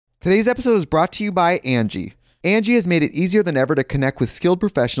Today's episode is brought to you by Angie. Angie has made it easier than ever to connect with skilled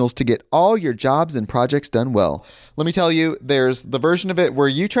professionals to get all your jobs and projects done well. Let me tell you, there's the version of it where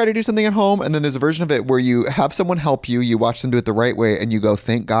you try to do something at home, and then there's a version of it where you have someone help you, you watch them do it the right way, and you go,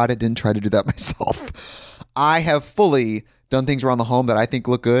 thank God I didn't try to do that myself. I have fully done things around the home that I think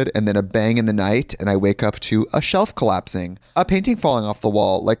look good, and then a bang in the night, and I wake up to a shelf collapsing, a painting falling off the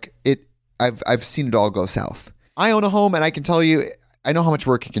wall. I've seen it all go south. I own a home, and I can tell you, I know how much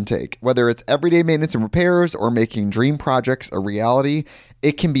work it can take. Whether it's everyday maintenance and repairs or making dream projects a reality,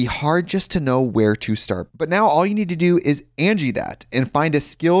 it can be hard just to know where to start. But now all you need to do is Angie that and find a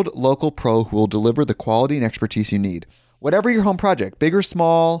skilled local pro who will deliver the quality and expertise you need. Whatever your home project, big or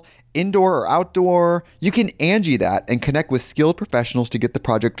small, indoor or outdoor, you can Angie that and connect with skilled professionals to get the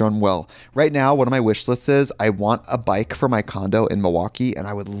project done well. Right now, one of my wish lists is I want a bike for my condo in Milwaukee, and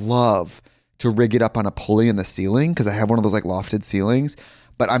I would love to rig it up on a pulley in the ceiling because I have one of those like lofted ceilings,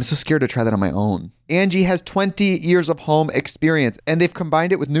 but I'm so scared to try that on my own. Angie has 20 years of home experience, and they've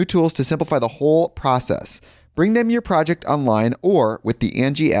combined it with new tools to simplify the whole process. Bring them your project online or with the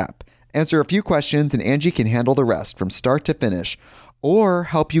Angie app. Answer a few questions and Angie can handle the rest from start to finish, or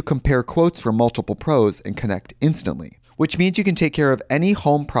help you compare quotes from multiple pros and connect instantly, which means you can take care of any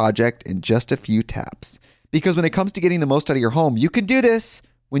home project in just a few taps. Because when it comes to getting the most out of your home, you can do this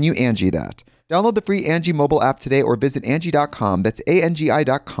when you Angie that. Download the free Angie mobile app today or visit Angie.com. That's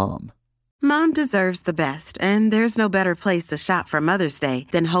ANGI.com. Mom deserves the best, and there's no better place to shop for Mother's Day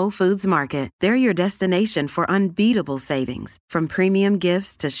than Whole Foods Market. They're your destination for unbeatable savings, from premium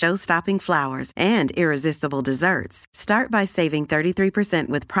gifts to show-stopping flowers and irresistible desserts. Start by saving 33%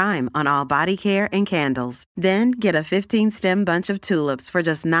 with Prime on all body care and candles. Then get a 15-stem bunch of tulips for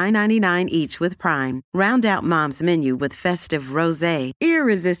just $9.99 each with Prime. Round out Mom's menu with festive rosé,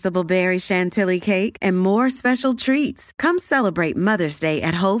 irresistible berry chantilly cake, and more special treats. Come celebrate Mother's Day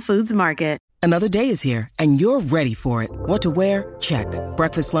at Whole Foods Market. Another day is here, and you're ready for it. What to wear? Check.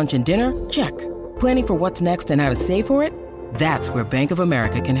 Breakfast, lunch, and dinner? Check. Planning for what's next and how to save for it? That's where Bank of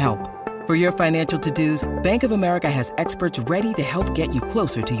America can help. For your financial to-dos, Bank of America has experts ready to help get you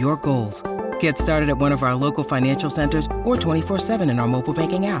closer to your goals. Get started at one of our local financial centers or 24/7 in our mobile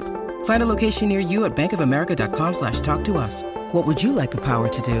banking app. Find a location near you at bankofamerica.com/talktous. What would you like the power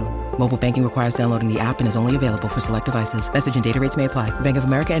to do? Mobile banking requires downloading the app and is only available for select devices. Message and data rates may apply. Bank of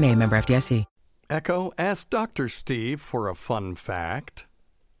America N.A., member FDIC. Echo asked Dr. Steve for a fun fact.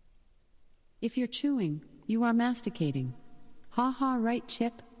 If you're chewing, you are masticating. Ha ha, right,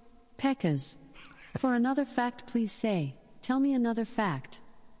 Chip? Peckas. For another fact, please say, tell me another fact.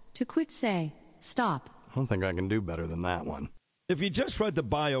 To quit, say, stop. I don't think I can do better than that one. If you just read the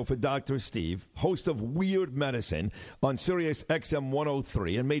bio for Dr. Steve, host of Weird Medicine on Sirius XM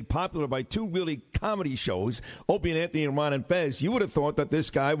 103 and made popular by two really comedy shows, Opie and Anthony and Ron and Fez, you would have thought that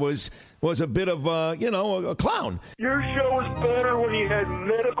this guy was a bit of, a clown. Your show was better when you had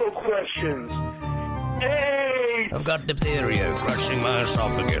medical questions. Hey! I've got diphtheria crushing my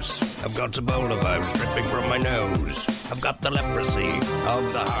esophagus. I've got Ebola virus dripping from my nose. I've got the leprosy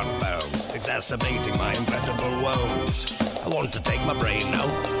of the heart valve, exacerbating my incredible woes. I want to take my brain out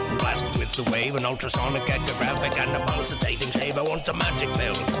and blast it with the wave, an ultrasonic echographic and a pulsating shave. I want a magic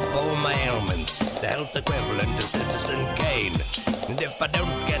pill for all my ailments, the health equivalent of Citizen Kane. And if I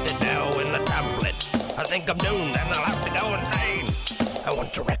don't get it now in a tablet, I think I'm doomed and I'll have to go insane. I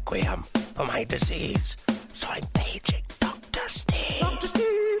want a requiem for my disease, so I'm paging Dr. Steve. Dr. Steve.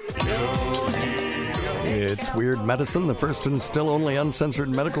 It's Weird Medicine, the first and still only uncensored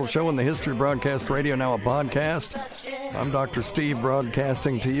medical show in the history of broadcast radio, now a podcast. I'm Dr. Steve,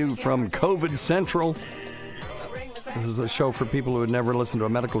 broadcasting to you from COVID Central. This is a show for people who would never listen to a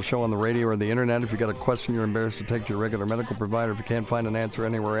medical show on the radio or the internet. If you got a question you're embarrassed to take to your regular medical provider, if you can't find an answer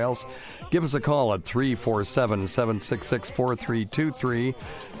anywhere else, give us a call at 347-766-4323.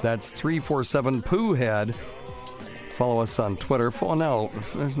 That's 347-POOHEAD. Follow us on Twitter. No,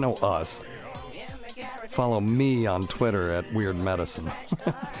 there's no us. Follow me on Twitter at Weird Medicine.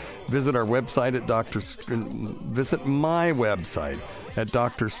 Visit our website at visit my website at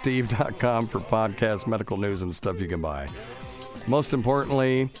drsteve.com for podcast, medical news, and stuff you can buy. Most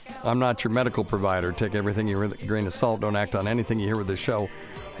importantly, I'm not your medical provider. Take everything you hear with a grain of salt. Don't act on anything you hear with this show.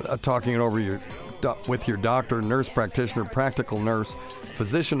 Talking it over with your doctor, nurse practitioner, practical nurse,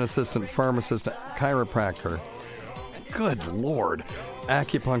 physician assistant, pharmacist, chiropractor. Good Lord.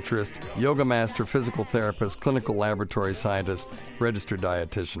 Acupuncturist, yoga master, physical therapist, clinical laboratory scientist, registered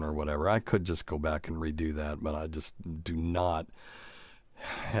dietitian, or whatever. I could just go back and redo that, but I just do not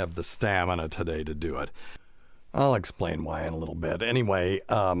have the stamina today to do it. I'll explain why in a little bit. Anyway,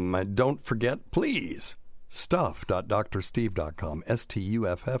 don't forget, please stuff.drsteve.com,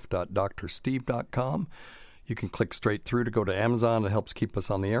 stuff.drsteve.com. You can click straight through to go to Amazon. It helps keep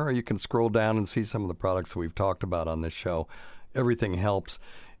us on the air. Or you can scroll down and see some of the products that we've talked about on this show. Everything helps,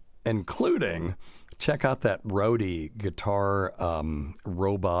 including check out that Rode guitar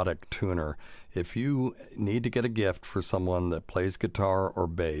robotic tuner. If you need to get a gift for someone that plays guitar or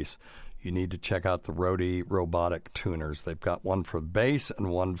bass, you need to check out the Rode robotic tuners. They've got one for bass and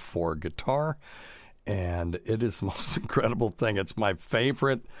one for guitar. And it is the most incredible thing. It's my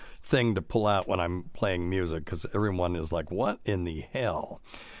favorite thing to pull out when I'm playing music because everyone is like, what in the hell?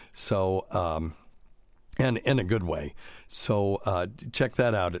 So, and in a good way. So check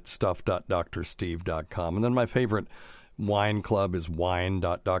that out at stuff.drsteve.com. And then my favorite wine club is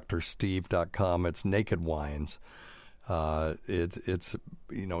wine.drsteve.com. It's Naked Wines. It's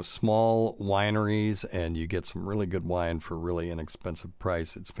small wineries, and you get some really good wine for a really inexpensive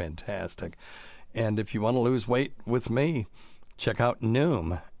price. It's fantastic. And if you want to lose weight with me, check out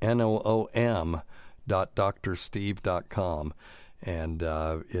Noom, NOOM.drsteve.com. And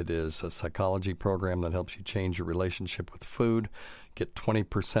it is a psychology program that helps you change your relationship with food. Get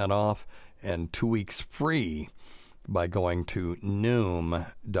 20% off and 2 weeks free by going to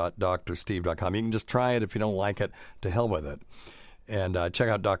Noom.drsteve.com. You can just try it. If you don't like it, to hell with it. And check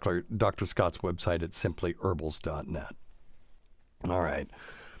out Dr. Scott's website at simplyherbals.net. All right.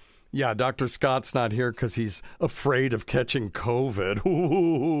 Yeah, Dr. Scott's not here because he's afraid of catching COVID.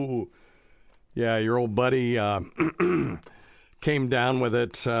 Ooh. Yeah, your old buddy came down with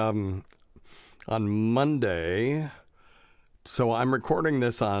it on Monday. So I'm recording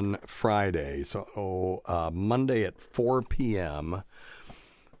this on Friday. So Monday at 4 p.m.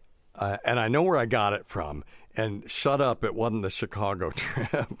 And I know where I got it from. And shut up, it wasn't the Chicago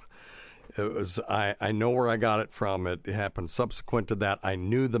trip. It was, I know where I got it from. It happened subsequent to that. I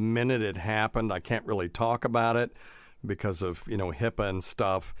knew the minute it happened. I can't really talk about it because of, HIPAA and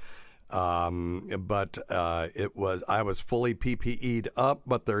stuff. But I was fully PPE'd up,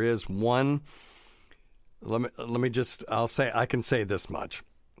 but there is one. I can say this much.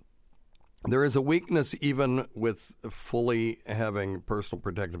 There is a weakness even with fully having personal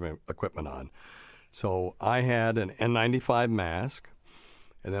protective equipment on. So I had an N95 mask.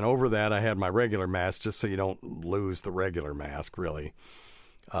 And then over that, I had my regular mask, just so you don't lose the regular mask, really.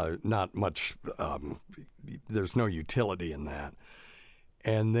 Not much, there's no utility in that.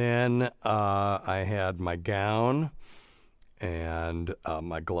 And then I had my gown and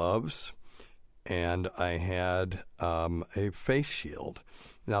my gloves, and I had a face shield.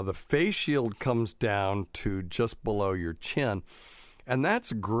 Now, the face shield comes down to just below your chin, and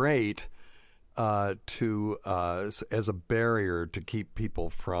that's great. As a barrier to keep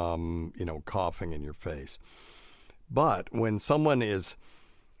people from, coughing in your face. But when someone is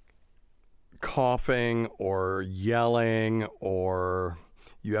coughing or yelling, or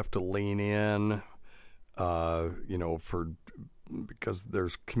you have to lean in, because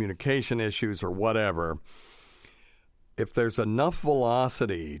there's communication issues or whatever, if there's enough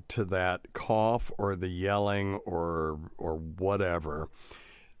velocity to that cough or the yelling or whatever,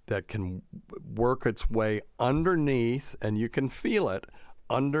 that can work its way underneath, and you can feel it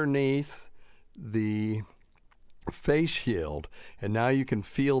underneath the face shield, and now you can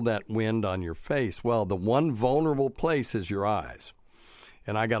feel that wind on your face. Well, the one vulnerable place is your eyes.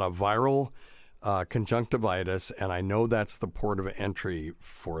 And I got a viral conjunctivitis, and I know that's the port of entry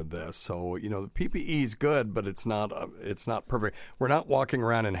for this. So, the PPE is good, but it's not perfect. We're not walking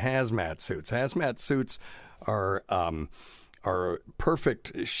around in hazmat suits. Hazmat suits are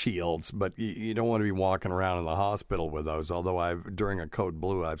perfect shields, but you don't want to be walking around in the hospital with those, although during a code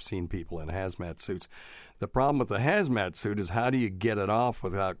blue, I've seen people in hazmat suits. The problem with the hazmat suit is how do you get it off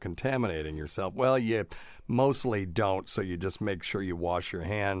without contaminating yourself? Well, you mostly don't, so you just make sure you wash your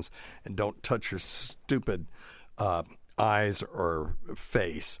hands and don't touch your stupid eyes or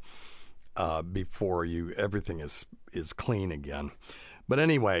face before everything is clean again. But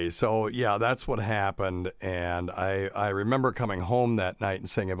anyway, so yeah, that's what happened, and I remember coming home that night and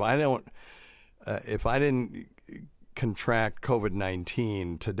saying, if I didn't contract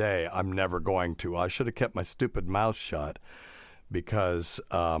COVID-19 today, I'm never going to. I should have kept my stupid mouth shut, because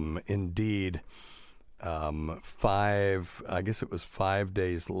indeed, I guess it was 5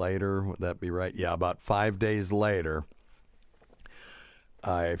 days later. Would that be right? Yeah, about 5 days later,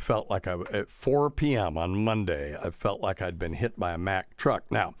 I felt like at 4 p.m. on Monday, I felt like I'd been hit by a Mack truck.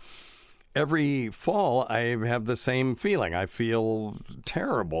 Now, every fall, I have the same feeling. I feel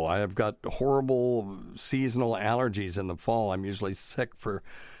terrible. I have got horrible seasonal allergies in the fall. I'm usually sick for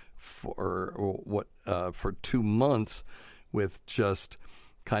 2 months with just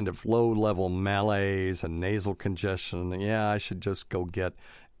kind of low-level malaise and nasal congestion. Yeah, I should just go get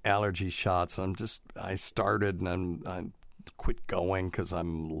allergy shots. I started and I quit going because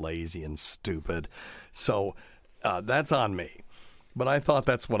I'm lazy and stupid. So that's on me. But I thought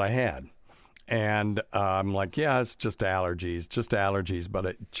that's what I had. And I'm like, yeah, it's just allergies. But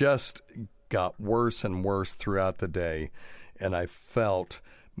it just got worse and worse throughout the day. And I felt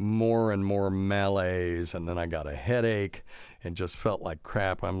more and more malaise. And then I got a headache and just felt like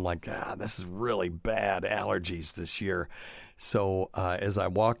crap. I'm like, this is really bad allergies this year. So as I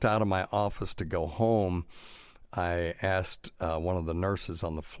walked out of my office to go home, I asked one of the nurses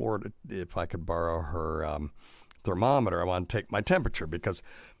on the floor if I could borrow her thermometer. I want to take my temperature because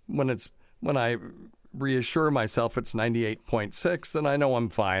when I reassure myself it's 98.6, then I know I'm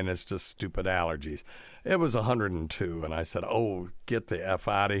fine. It's just stupid allergies. It was 102, and I said, "Oh, get the F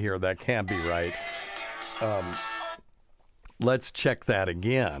out of here. That can't be right. Let's check that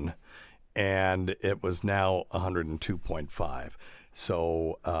again." And it was now 102.5.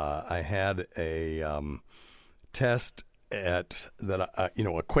 So I had a test a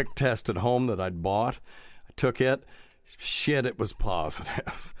quick test at home that I'd bought. I took it. Shit, it was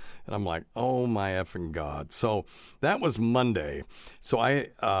positive. And I'm like, oh my effing God. So that was Monday. So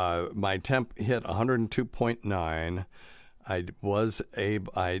my temp hit 102.9.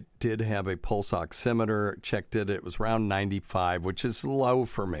 I did have a pulse oximeter, checked it. It was around 95, which is low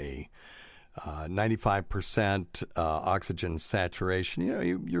for me. 95% oxygen saturation.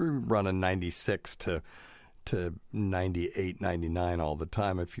 You're running 96 to 98, 99 all the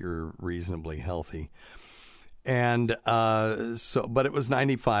time if you're reasonably healthy. And but it was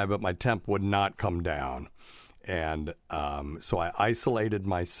 95, but my temp would not come down. And so I isolated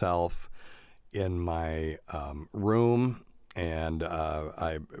myself in my room, and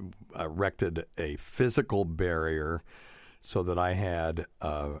I erected a physical barrier so that I had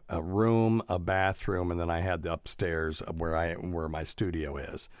a room, a bathroom, and then I had the upstairs where my studio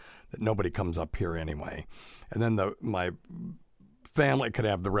is. That nobody comes up here anyway. And then my family could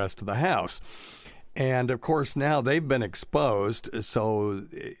have the rest of the house. And, of course, now they've been exposed, so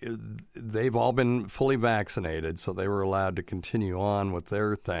they've all been fully vaccinated, so they were allowed to continue on with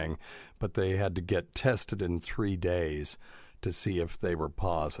their thing, but they had to get tested in 3 days to see if they were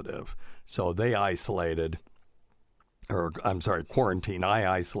positive. So they quarantined. I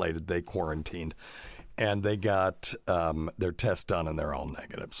isolated, they quarantined, and they got their test done, and they're all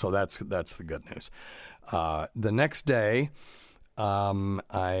negative. So that's the good news. The next day,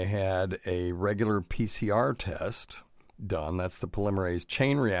 I had a regular PCR test done. That's the polymerase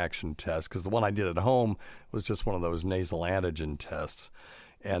chain reaction test, because the one I did at home was just one of those nasal antigen tests,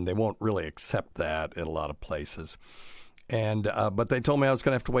 and they won't really accept that in a lot of places. And but they told me I was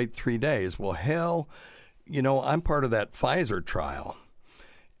going to have to wait 3 days. Well, hell, I'm part of that Pfizer trial.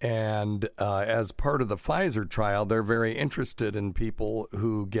 And as part of the Pfizer trial, they're very interested in people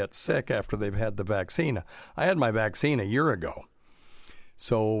who get sick after they've had the vaccine. I had my vaccine a year ago.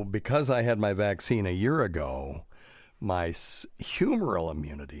 So because I had my vaccine a year ago, my humoral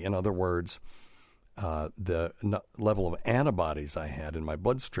immunity, in other words, the level of antibodies I had in my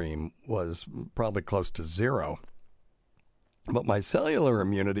bloodstream was probably close to zero. But my cellular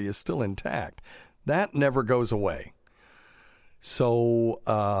immunity is still intact. That never goes away. So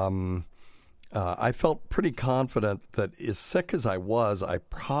I felt pretty confident that as sick as I was, I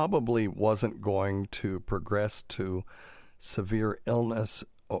probably wasn't going to progress to severe illness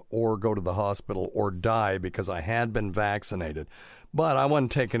or go to the hospital or die because I had been vaccinated. But I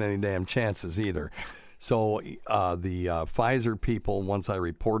wasn't taking any damn chances either. So the Pfizer people, once I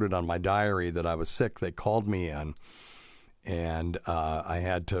reported on my diary that I was sick, they called me in, and I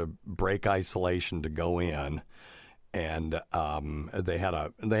had to break isolation to go in. And they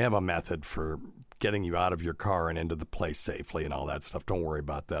have a method for getting you out of your car and into the place safely and all that stuff. Don't worry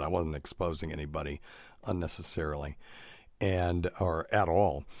about that. I wasn't exposing anybody unnecessarily or at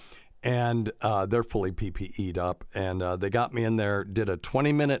all. And they're fully PPE'd up. And they got me in there, did a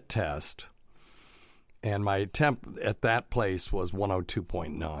 20-minute test, and my temp at that place was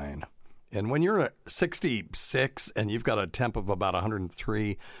 102.9. And when you're at 66 and you've got a temp of about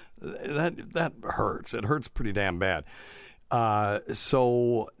 103, that hurts. It hurts pretty damn bad.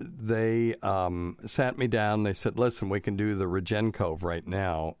 So they sat me down. They said, listen, we can do the REGEN-COV right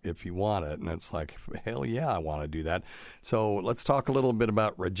now if you want it. And it's like, hell yeah, I want to do that. So let's talk a little bit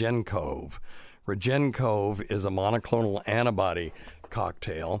about REGEN-COV. REGEN-COV is a monoclonal antibody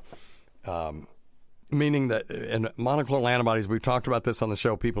cocktail, meaning that in monoclonal antibodies, we've talked about this on the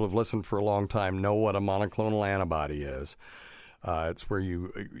show. People who've listened for a long time know what a monoclonal antibody is. It's where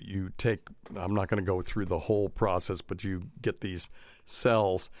you take, I'm not going to go through the whole process, but you get these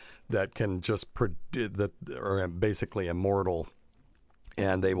cells that can just that are basically immortal,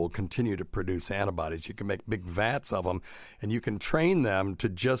 and they will continue to produce antibodies. You can make big vats of them, and you can train them to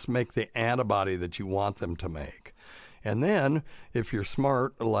just make the antibody that you want them to make. And then, if you're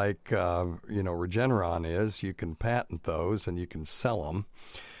smart, like Regeneron is, you can patent those and you can sell them.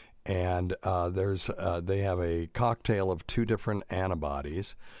 And they have a cocktail of 2 different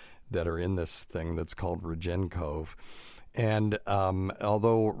antibodies that are in this thing that's called RegenCove. And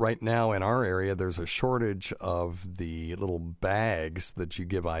although right now in our area there's a shortage of the little bags that you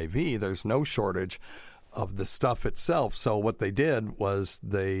give IV, there's no shortage of the stuff itself. So what they did was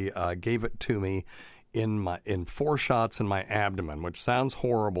they gave it to me in 4 shots in my abdomen, which sounds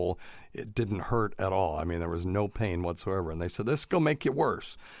horrible. It didn't hurt at all. I mean, there was no pain whatsoever. And they said, this is going to make you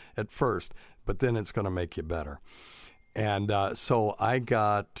worse at first, but then it's going to make you better. And so I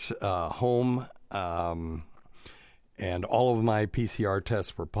got home, and all of my PCR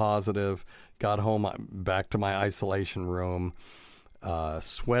tests were positive. Got home, back to my isolation room,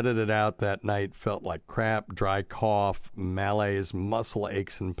 sweated it out that night, felt like crap, dry cough, malaise, muscle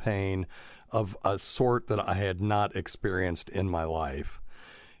aches and pain of a sort that I had not experienced in my life.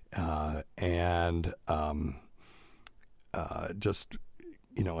 Just,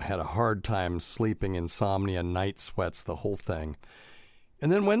 had a hard time sleeping, insomnia, night sweats, the whole thing. And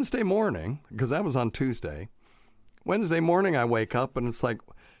then Wednesday morning, because that was on Tuesday, Wednesday morning I wake up and it's like,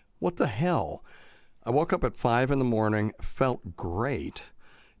 what the hell? I woke up at 5 in the morning, felt great,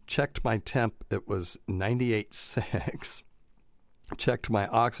 checked my temp, it was 98.6. Checked my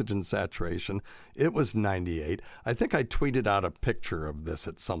oxygen saturation. It was 98. I think I tweeted out a picture of this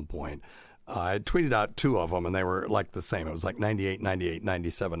at some point. I tweeted out 2 of them, and they were like the same. It was like 98, 98,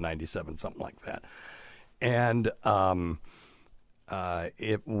 97, 97, something like that. And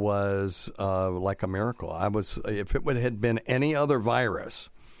it was like a miracle. If it had been any other virus,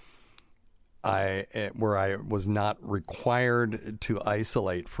 where I was not required to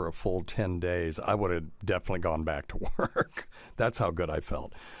isolate for a full 10 days, I would have definitely gone back to work. That's how good I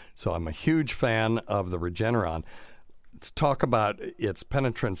felt. So I'm a huge fan of the Regeneron. Let's talk about its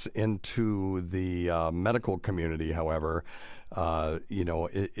penetrance into the medical community, however.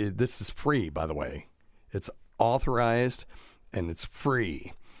 This is free, by the way. It's authorized and it's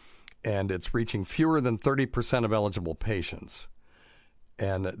free. And it's reaching fewer than 30% of eligible patients.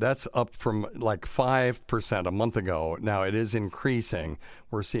 And that's up from like 5% a month ago. Now it is increasing.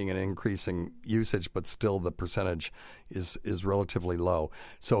 We're seeing an increasing usage, but still the percentage is relatively low.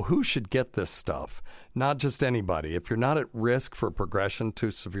 So who should get this stuff? Not just anybody. If you're not at risk for progression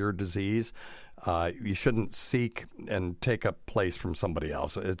to severe disease, you shouldn't seek and take a place from somebody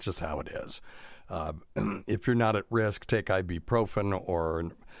else. It's just how it is. If you're not at risk, take ibuprofen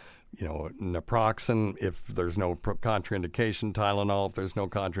or naproxen if there's no contraindication, Tylenol if there's no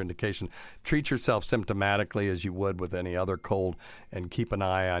contraindication. Treat yourself symptomatically as you would with any other cold and keep an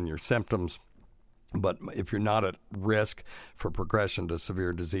eye on your symptoms. But if you're not at risk for progression to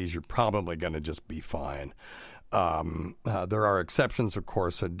severe disease, you're probably going to just be fine. There are exceptions, of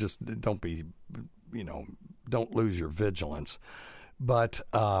course, so just don't lose your vigilance. But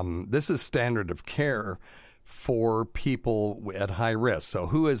this is standard of care for people at high risk. So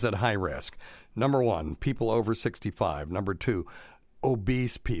who is at high risk? Number 1, people over 65. Number 2,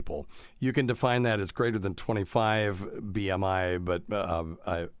 obese people. You can define that as greater than 25 BMI, but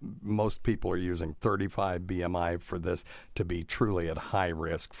most people are using 35 BMI for this to be truly at high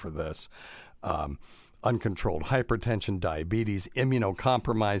risk for this. Uncontrolled hypertension, diabetes,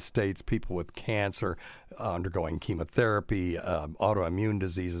 immunocompromised states, people with cancer, undergoing chemotherapy, autoimmune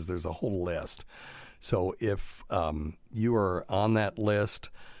diseases. There's a whole list. So if you are on that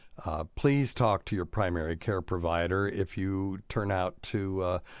list, please talk to your primary care provider if you turn out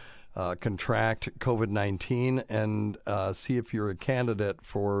to contract COVID-19 and see if you're a candidate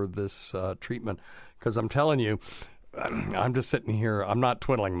for this treatment. Because I'm telling you, I'm just sitting here. I'm not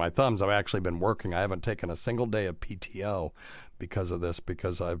twiddling my thumbs. I've actually been working. I haven't taken a single day of PTO because of this,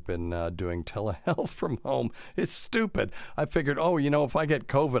 because I've been doing telehealth from home. It's stupid. I figured, if I get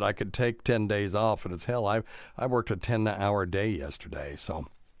COVID, I could take 10 days off. And it's hell. I worked a 10-hour day yesterday, so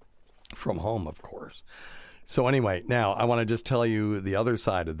from home, of course. So anyway, now I want to just tell you the other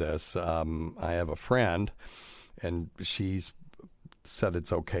side of this. I have a friend, and she's said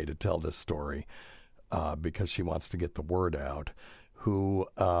it's okay to tell this story because she wants to get the word out, who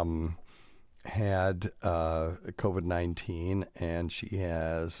had COVID-19, and she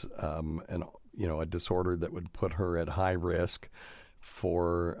has a disorder that would put her at high risk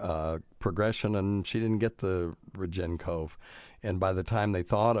for progression, and she didn't get the REGEN-COV. And by the time they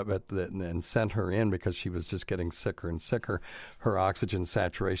thought of it and sent her in, because she was just getting sicker and sicker, her oxygen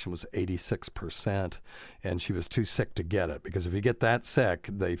saturation was 86%, and she was too sick to get it. Because if you get that sick,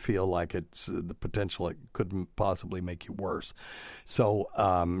 they feel like it's the potential it could possibly make you worse. So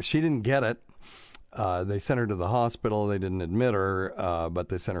she didn't get it. They sent her to the hospital. They didn't admit her, but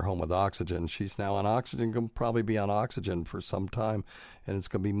they sent her home with oxygen. She's now on oxygen, going to probably be on oxygen for some time, and it's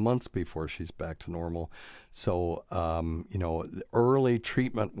going to be months before she's back to normal. So, early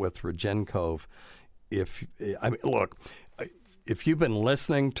treatment with REGEN-COV, if you've been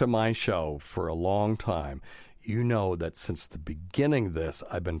listening to my show for a long time, you know that since the beginning of this,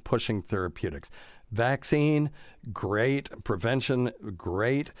 I've been pushing therapeutics. Vaccine, great. Prevention,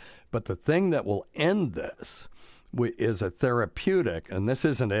 great. But the thing that will end this is a therapeutic, and this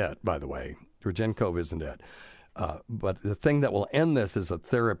isn't it, by the way. REGEN-COV isn't it. But the thing that will end this is a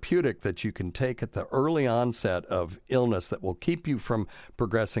therapeutic that you can take at the early onset of illness that will keep you from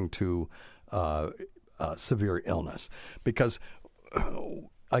progressing to severe illness. Because,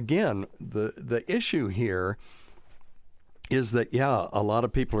 again, the issue here is that, a lot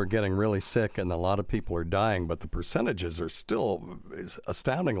of people are getting really sick and a lot of people are dying, but the percentages are still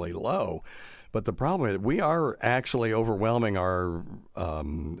astoundingly low. But the problem is we are actually overwhelming our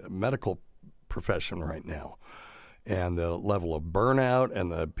medical profession right now. And the level of burnout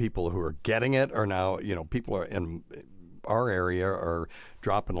and the people who are getting it are now, people are in our area are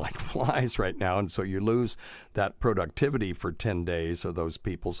dropping like flies right now, and so you lose that productivity for 10 days of those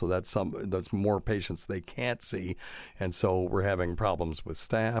people. So that's more patients they can't see, and so we're having problems with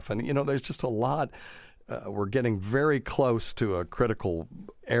staff. And there's just a lot. We're getting very close to a critical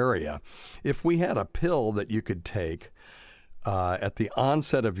area. If we had a pill that you could take at the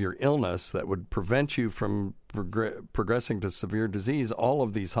onset of your illness that would prevent you from progressing to severe disease, all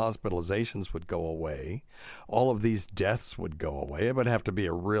of these hospitalizations would go away. All of these deaths would go away. It would have to be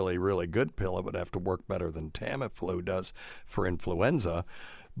a really, really good pill. It would have to work better than Tamiflu does for influenza.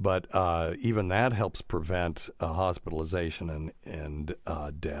 But even that helps prevent hospitalization and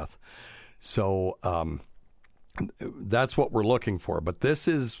death. So that's what we're looking for. But this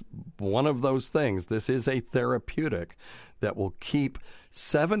is one of those things. This is a therapeutic that will keep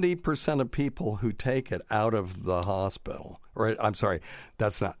 70% of people who take it out of the hospital. Or I'm sorry,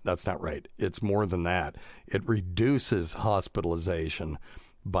 that's not right. It's more than that. It reduces hospitalization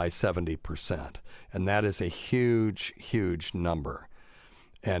by 70%. And that is a huge, huge number.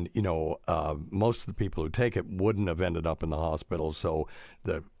 And, most of the people who take it wouldn't have ended up in the hospital. So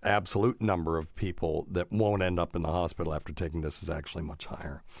the absolute number of people that won't end up in the hospital after taking this is actually much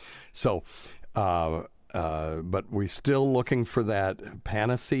higher. So, but we're still looking for that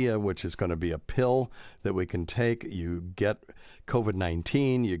panacea, which is going to be a pill that we can take. You get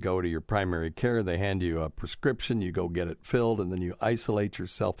COVID-19, you go to your primary care, they hand you a prescription, you go get it filled, and then you isolate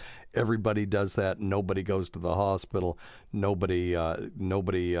yourself. Everybody does that. Nobody goes to the hospital. Nobody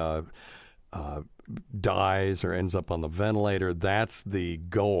dies or ends up on the ventilator. That's the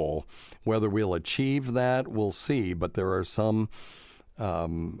goal. Whether we'll achieve that, we'll see. But there are some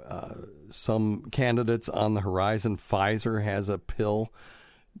candidates on the horizon. Pfizer has a pill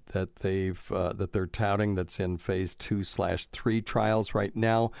that they're touting that's in phase 2/3 trials right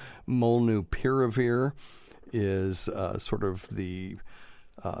now. Molnupiravir is sort of the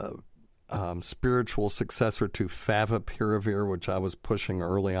spiritual successor to favipiravir, which I was pushing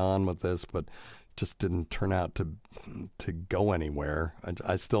early on with this, but just didn't turn out to go anywhere.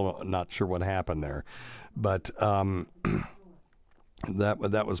 I still not sure what happened there, but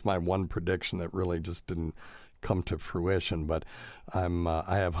that was my one prediction that really just didn't come to fruition. But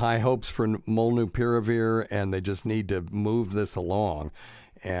I have high hopes for Molnupiravir, and they just need to move this along.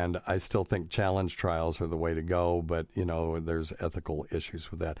 And I still think challenge trials are the way to go, but there's ethical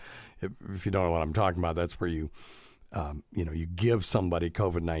issues with that. If you don't know what I'm talking about, that's where you give somebody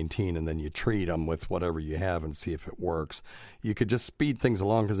COVID-19 and then you treat them with whatever you have and see if it works. You could just speed things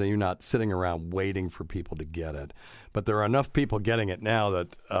along because then you're not sitting around waiting for people to get it. But there are enough people getting it now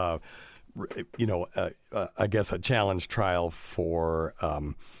that, I guess a challenge trial for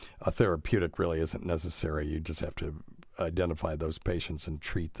a therapeutic really isn't necessary. You just have to identify those patients and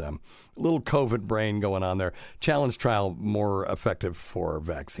treat them. A little COVID brain going on there. Challenge trial more effective for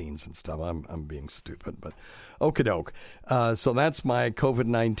vaccines and stuff. I'm being stupid, but okie doke. So that's my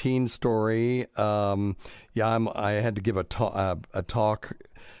COVID-19 story. I had to give a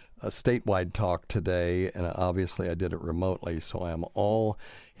statewide talk today, and obviously I did it remotely. So I'm all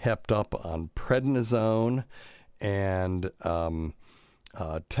hepped up on prednisone and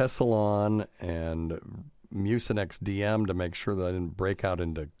Tessalon and Mucinex DM to make sure that I didn't break out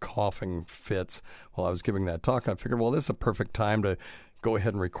into coughing fits while I was giving that talk. I figured, well, this is a perfect time to go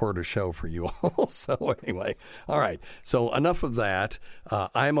ahead and record a show for you all. So anyway, all right. So enough of that.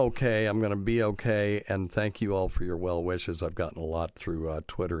 I'm okay. I'm going to be okay. And thank you all for your well wishes. I've gotten a lot through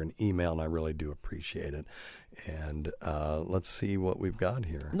Twitter and email, and I really do appreciate it. And let's see what we've got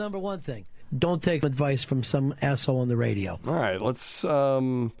here. Number one thing, don't take advice from some asshole on the radio. All right.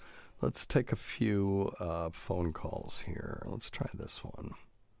 Let's take a few phone calls here. Let's try this one.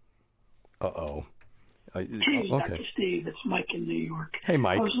 Uh-oh. Hey, okay. Dr. Steve, it's Mike in New York. Hey,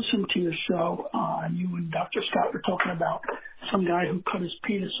 Mike. I was listening to your show, and you and Dr. Scott were talking about some guy who cut his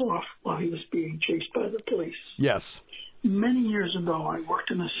penis off while he was being chased by the police. Yes. Many years ago, I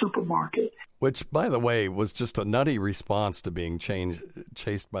worked in a supermarket. Which, by the way, was just a nutty response to being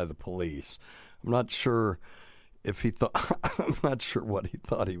chased by the police. I'm not sure if he thought, I'm not sure what he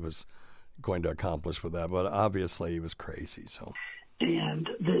thought he was going to accomplish with that, but obviously he was crazy, so. And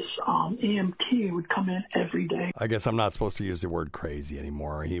this EMT would come in every day. I guess I'm not supposed to use the word crazy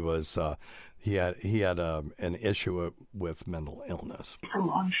anymore. He was he had an issue with mental illness. For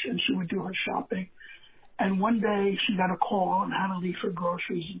lunch, and she would do her shopping. And one day she got a call and had to leave for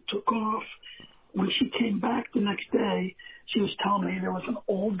groceries and took off. When she came back the next day, she was telling me there was an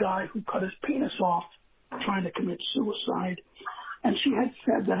old guy who cut his penis off trying to commit suicide. And she had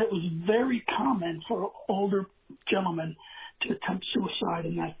said that it was very common for older gentlemen to attempt suicide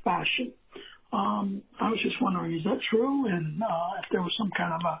in that fashion. I was just wondering, is that true? And if there was some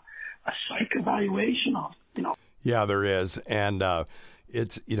kind of a psych evaluation of, Yeah, there is. And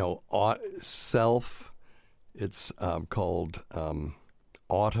it's, it's called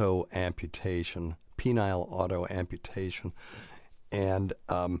auto amputation, penile auto amputation. And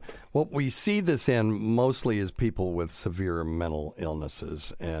what we see this in mostly is people with severe mental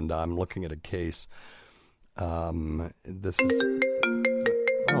illnesses. And I'm looking at a case. This is,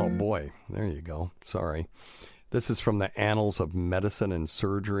 oh boy, there you go. Sorry. This is from the Annals of Medicine and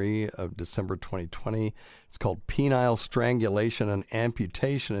Surgery of December 2020. It's called Penile Strangulation and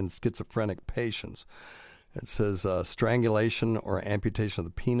Amputation in Schizophrenic Patients. It says strangulation or amputation of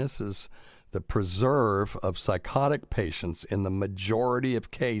the penis is the preserve of psychotic patients in the majority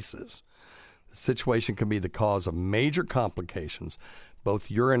of cases. The situation can be the cause of major complications,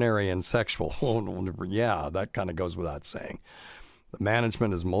 both urinary and sexual. Yeah, that kind of goes without saying. The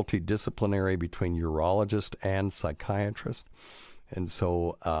management is multidisciplinary between urologist and psychiatrist. And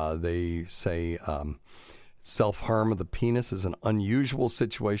so they say self-harm of the penis is an unusual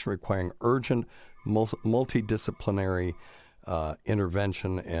situation requiring urgent multidisciplinary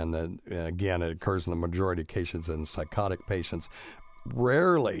intervention. And then, again, it occurs in the majority of cases in psychotic patients,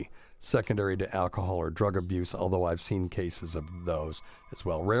 rarely secondary to alcohol or drug abuse, although I've seen cases of those as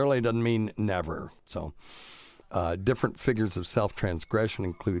well. Rarely doesn't mean never. So different figures of self-transgression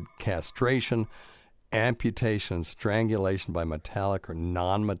include castration, amputation, strangulation by metallic or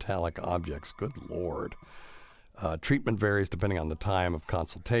non-metallic objects. Good Lord. Treatment varies depending on the time of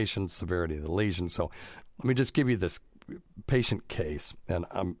consultation, severity of the lesion. So let me just give you this patient case. And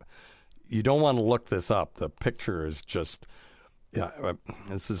you don't want to look this up. The picture is just... Yeah,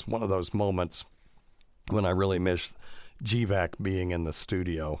 this is one of those moments when I really miss GVAC being in the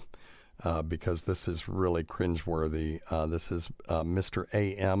studio because this is really cringeworthy. This is Mr.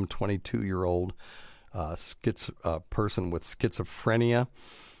 A.M., 22-year-old person with schizophrenia.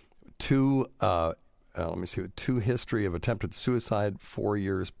 Two history of attempted suicide 4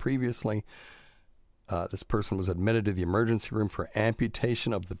 years previously. This person was admitted to the emergency room for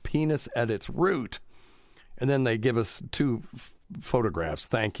amputation of the penis at its root. And then they give us two photographs.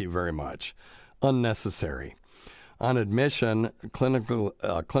 Thank you very much. Unnecessary. On admission, clinical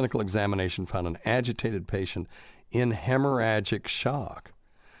examination found an agitated patient in hemorrhagic shock.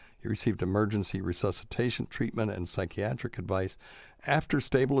 He received emergency resuscitation treatment and psychiatric advice. After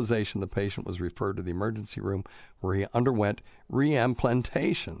stabilization, the patient was referred to the emergency room where he underwent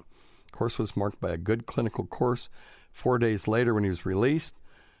reimplantation. The course was marked by a good clinical course. 4 days later, when he was released,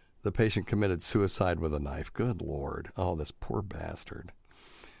 the patient committed suicide with a knife. Good Lord. Oh, this poor bastard.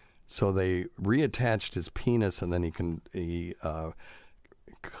 So they reattached his penis, and then good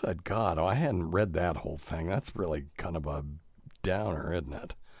God. Oh, I hadn't read that whole thing. That's really kind of a downer, isn't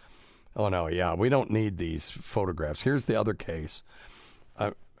it? Oh, no, yeah, we don't need these photographs. Here's the other case.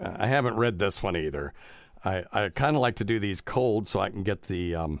 I haven't read this one either. I kind of like to do these cold so I can get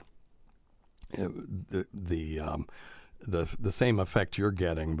the same effect you're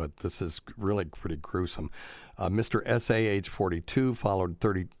getting, but this is really pretty gruesome. Mr. S.A., age 42, followed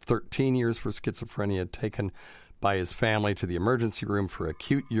 13 years for schizophrenia, taken by his family to the emergency room for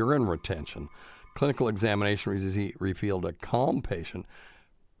acute urine retention. Clinical examination revealed a calm patient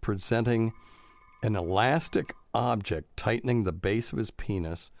presenting an elastic object tightening the base of his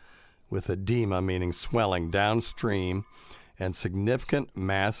penis with edema, meaning swelling downstream, and significant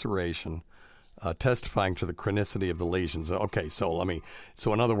maceration, testifying to the chronicity of the lesions. Okay, so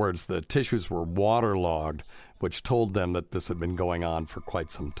in other words, the tissues were waterlogged, which told them that this had been going on for quite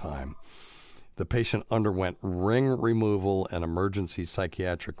some time. The patient underwent ring removal and emergency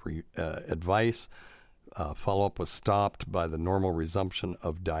psychiatric advice. Follow-up was stopped by the normal resumption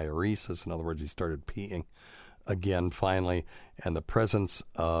of diuresis. In other words, he started peeing again finally, and the presence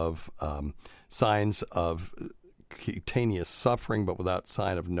of signs of cutaneous suffering, but without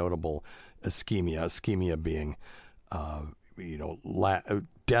sign of notable ischemia. Ischemia being,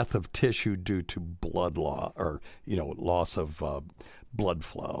 death of tissue due to blood loss, or loss of blood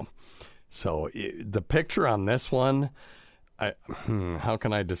flow. So the picture on this one, how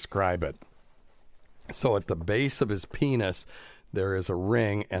can I describe it? So at the base of his penis, there is a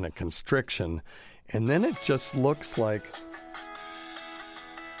ring and a constriction, and then it just looks like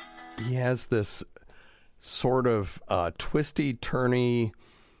he has this sort of twisty-turny,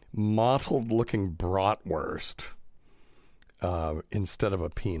 mottled-looking bratwurst instead of a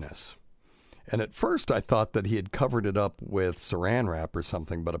penis. And at first I thought that he had covered it up with saran wrap or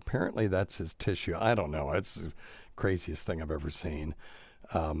something, but apparently that's his tissue. I don't know. It's the craziest thing I've ever seen.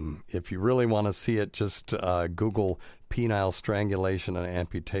 If you really want to see it, just Google penile strangulation and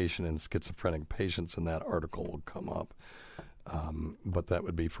amputation in schizophrenic patients, and that article will come up. But that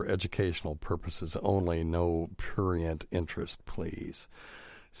would be for educational purposes only, no prurient interest, please.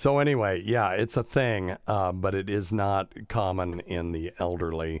 So anyway, yeah, it's a thing, but it is not common in the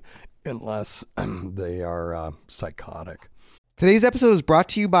elderly unless they are psychotic. Today's episode is brought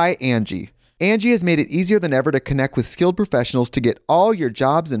to you by Angie. Angie has made it easier than ever to connect with skilled professionals to get all your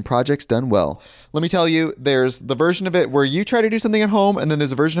jobs and projects done well. Let me tell you, there's the version of it where you try to do something at home, and then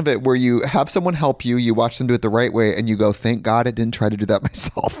there's a version of it where you have someone help you, you watch them do it the right way, and you go, thank God I didn't try to do that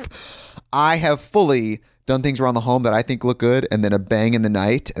myself. I have fully done things around the home that I think look good, and then a bang in the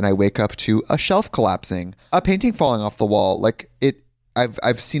night, and I wake up to a shelf collapsing, a painting falling off the wall.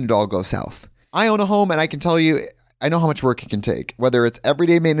 I've seen it all go south. I own a home, and I can tell you, I know how much work it can take. Whether it's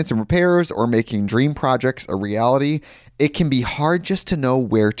everyday maintenance and repairs or making dream projects a reality, it can be hard just to know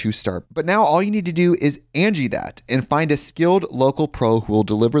where to start. But now all you need to do is Angie that and find a skilled local pro who will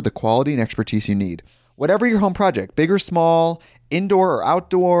deliver the quality and expertise you need. Whatever your home project, big or small, indoor or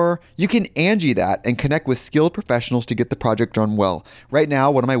outdoor, you can Angie that and connect with skilled professionals to get the project done well. Right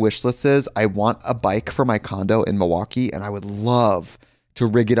now, one of my wish lists is I want a bike for my condo in Milwaukee, and I would love to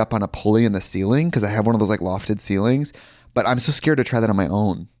rig it up on a pulley in the ceiling because I have one of those lofted ceilings, but I'm so scared to try that on my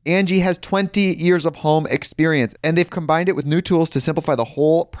own. Angie has 20 years of home experience, and they've combined it with new tools to simplify the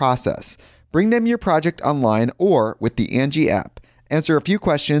whole process. Bring them your project online or with the Angie app. Answer a few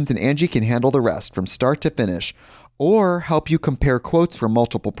questions and Angie can handle the rest from start to finish, or help you compare quotes from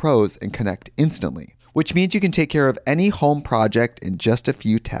multiple pros and connect instantly, which means you can take care of any home project in just a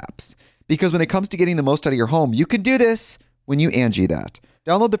few taps. Because when it comes to getting the most out of your home, you can do this when you Angie that.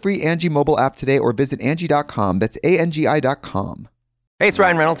 Download the free Angie mobile app today or visit Angie.com. That's ANGI.com. Hey, it's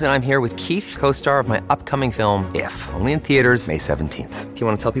Ryan Reynolds, and I'm here with Keith, co-star of my upcoming film, If, only in theaters May 17th. Do you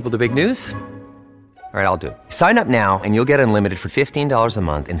want to tell people the big news? All right, I'll do it. Sign up now and you'll get unlimited for $15 a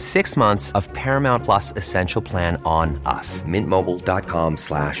month and 6 months of Paramount Plus Essential Plan on us.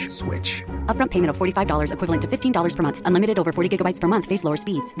 MintMobile.com/switch. Upfront payment of $45 equivalent to $15 per month. Unlimited over 40 gigabytes per month. Face lower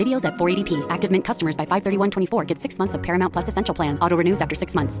speeds. Videos at 480p. Active Mint customers by 531.24 get 6 months of Paramount Plus Essential Plan. Auto renews after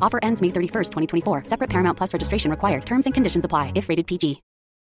 6 months. Offer ends May 31st, 2024. Separate Paramount Plus registration required. Terms and conditions apply if rated PG.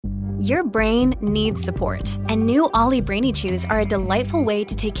 Your brain needs support, and new Ollie Brainy Chews are a delightful way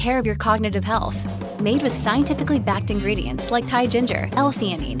to take care of your cognitive health. Made with scientifically backed ingredients like Thai ginger,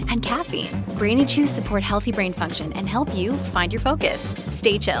 L-theanine, and caffeine, Brainy Chews support healthy brain function and help you find your focus,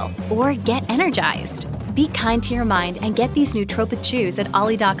 stay chill, or get energized. Be kind to your mind and get these nootropic chews at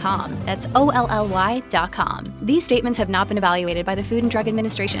ollie.com. That's OLLY.com. These statements have not been evaluated by the Food and Drug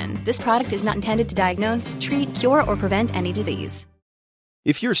Administration. This product is not intended to diagnose, treat, cure, or prevent any disease.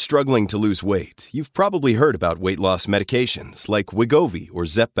 If you're struggling to lose weight, you've probably heard about weight loss medications like Wegovy or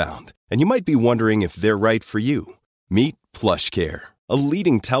Zepbound, and you might be wondering if they're right for you. Meet PlushCare, a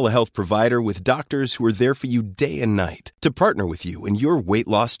leading telehealth provider with doctors who are there for you day and night to partner with you in your weight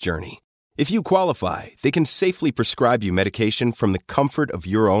loss journey. If you qualify, they can safely prescribe you medication from the comfort of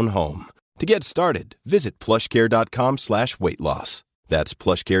your own home. To get started, visit plushcare.com/weightloss. That's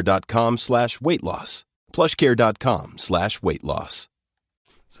plushcare.com/weightloss. plushcare.com/weightloss.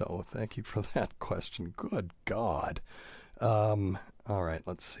 So thank you for that question. Good God. All right,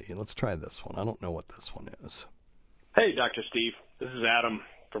 let's see. Let's try this one. I don't know what this one is. Hey, Dr. Steve. This is Adam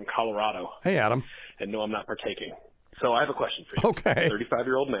from Colorado. Hey, Adam. And no, I'm not partaking. So I have a question for you. Okay.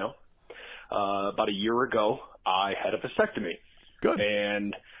 35-year-old male. About a year ago, I had a vasectomy. Good.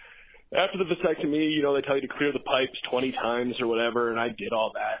 And after the vasectomy, you know, they tell you to clear the pipes 20 times or whatever, and I did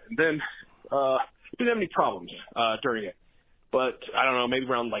all that. And then didn't have any problems during it. But I don't know, maybe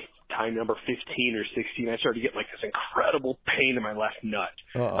around like time number 15 or 16, I started to get like this incredible pain in my left nut.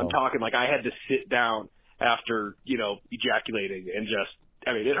 Uh-oh. I'm talking like I had to sit down after, you know, ejaculating and just,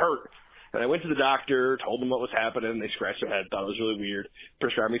 I mean, it hurt. And I went to the doctor, told them what was happening. They scratched their head, thought it was really weird,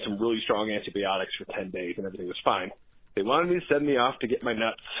 prescribed me some really strong antibiotics for 10 days, and everything was fine. They wanted me to send me off to get my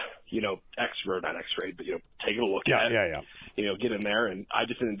nuts, you know, not x-rayed, but, you know, take a look at it. You know, get in there. And I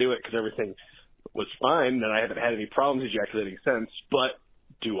just didn't do it because everything was fine, and I haven't had any problems ejaculating since. But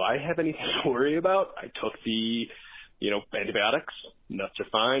do I have anything to worry about? I took the, you know, antibiotics. Nuts are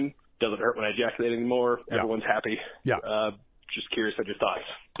fine. Doesn't hurt when I ejaculate anymore. Yeah. Everyone's happy. Yeah. Just curious on your thoughts.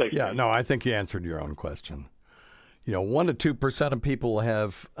 Thanks. Yeah, no, I think you answered your own question. You know, 1% to 2% of people who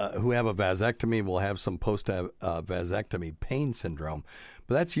have a vasectomy will have some post-vasectomy pain syndrome.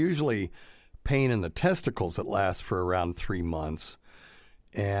 But that's usually pain in the testicles that lasts for around 3 months.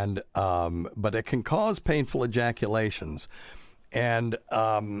 And but it can cause painful ejaculations. And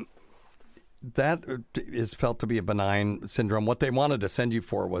that is felt to be a benign syndrome. What they wanted to send you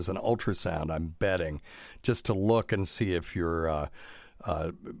for was an ultrasound, I'm betting, just to look and see if you're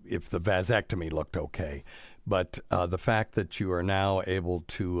if the vasectomy looked okay. But the fact that you are now able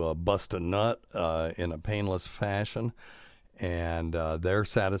to bust a nut in a painless fashion, and they're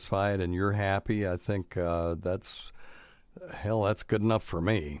satisfied and you're happy, I think that's good enough for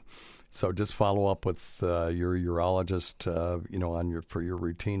me. So just follow up with your urologist, for your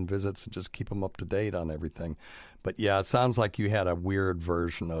routine visits, and just keep them up to date on everything. But yeah, it sounds like you had a weird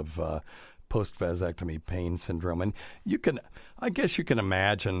version of post-vasectomy pain syndrome, and I guess you can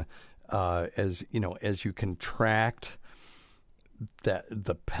imagine as you contract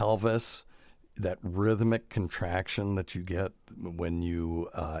the pelvis, that rhythmic contraction that you get when you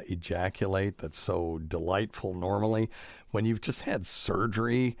ejaculate, that's so delightful normally, when you've just had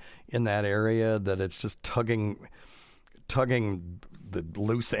surgery in that area, that it's just tugging the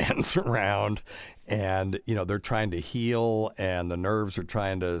loose ends around, and they're trying to heal, and the nerves are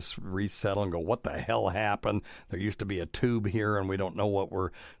trying to resettle and go, what the hell happened? There used to be a tube here, and we don't know what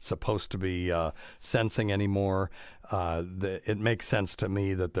we're supposed to be sensing anymore. It makes sense to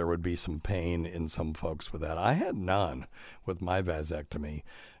me that there would be some pain in some folks with that. I had none with my vasectomy.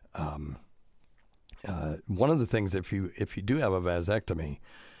 One of the things, if you do have a vasectomy,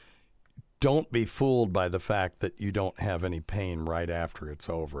 don't be fooled by the fact that you don't have any pain right after it's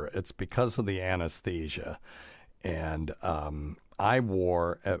over. It's because of the anesthesia. And I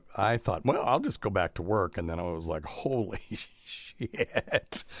thought, well, I'll just go back to work. And then I was like, holy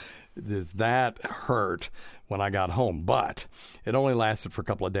shit, does that hurt when I got home? But it only lasted for a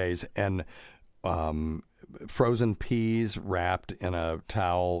couple of days. And frozen peas wrapped in a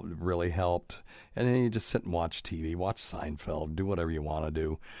towel really helped. And then you just sit and watch TV, watch Seinfeld, do whatever you want to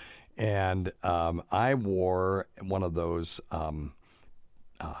do. And I wore one of those,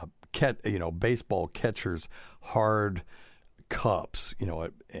 baseball catcher's hard cups,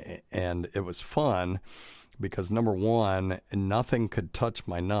 and it was fun because, number one, nothing could touch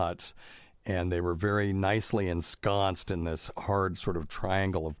my nuts, and they were very nicely ensconced in this hard sort of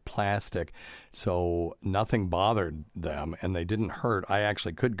triangle of plastic, so nothing bothered them, and they didn't hurt. I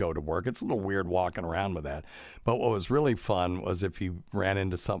actually could go to work. It's a little weird walking around with that. But what was really fun was if you ran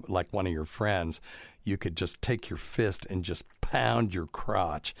into like one of your friends, you could just take your fist and just pound your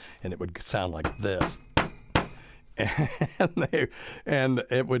crotch, and it would sound like this. And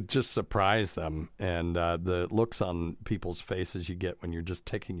it would just surprise them. And the looks on people's faces you get when you're just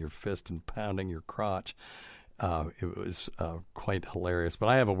taking your fist and pounding your crotch, it was quite hilarious. But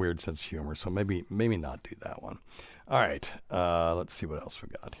I have a weird sense of humor, so maybe not do that one. All right, let's see what else we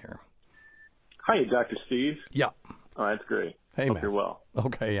got here. Hi, Dr. Steve. Yeah. Oh, that's great. Hey, Hope man. you're well.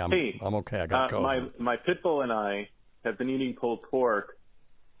 Okay, I'm okay. I got COVID. My pit bull and I have been eating pulled pork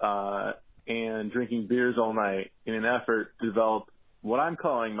and drinking beers all night in an effort to develop what I'm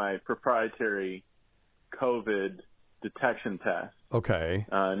calling my proprietary COVID detection test. Okay.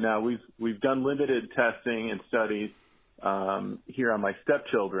 Now we've done limited testing and studies here on my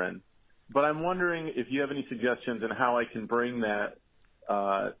stepchildren, but I'm wondering if you have any suggestions on how I can bring that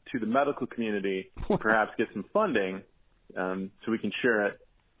to the medical community, and perhaps get some funding so we can share it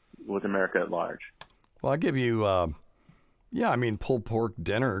with America at large. Well, I'll give you. Pulled pork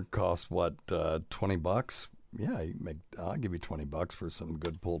dinner costs what, $20 I'll give you $20 for some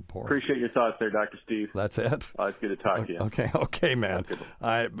good pulled pork. Appreciate your thoughts there, Dr. Steve. That's it. It's good to talk to you. Okay, man.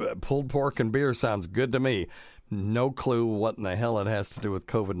 Pulled pork and beer sounds good to me. No clue what in the hell it has to do with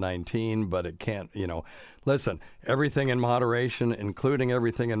COVID-19, but it can't, listen, everything in moderation, including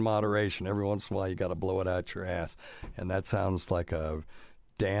everything in moderation. Every once in a while you got to blow it out your ass. And that sounds like a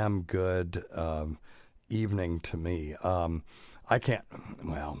damn good evening to me. I can't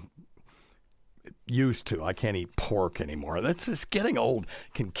eat pork anymore. That's just getting old.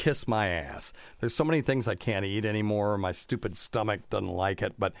 Can kiss my ass. There's so many things I can't eat anymore. My stupid stomach doesn't like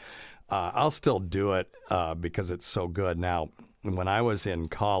it, but I'll still do it because it's so good. Now, when I was in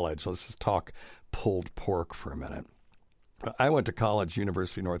college, let's just talk pulled pork for a minute. I went to college,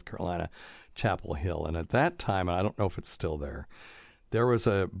 University of North Carolina, Chapel Hill, and at that time, I don't know if it's still there, there was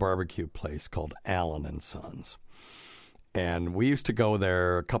a barbecue place called Allen & Sons. And we used to go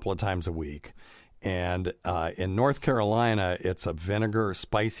there a couple of times a week. And in North Carolina, it's a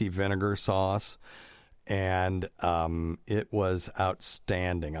spicy vinegar sauce. And it was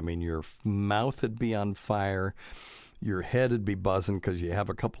outstanding. I mean, your mouth would be on fire. Your head would be buzzing because you have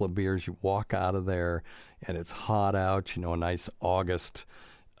a couple of beers. You walk out of there, and it's hot out, a nice August,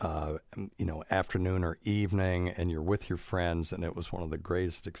 afternoon or evening, and you're with your friends, and it was one of the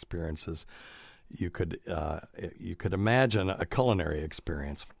greatest experiences you could imagine, a culinary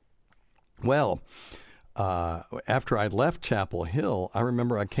experience. Well, after I left Chapel Hill, I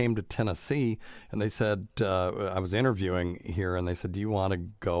remember I came to Tennessee, and they said, I was interviewing here, and they said, do you want to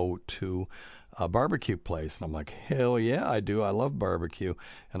go to a barbecue place? And I'm like, hell yeah, I do. I love barbecue.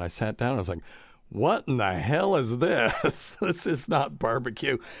 And I sat down, and I was like, what in the hell is this? This is not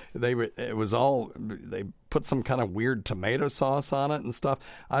barbecue. They put some kind of weird tomato sauce on it and stuff.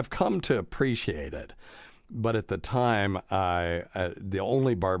 I've come to appreciate it. But at the time, the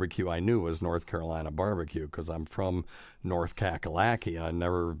only barbecue I knew was North Carolina barbecue because I'm from North Kakalaki. I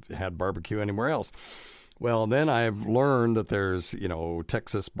never had barbecue anywhere else. Well, then I've learned that there's,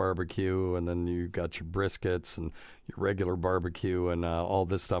 Texas barbecue, and then you got your briskets and your regular barbecue and all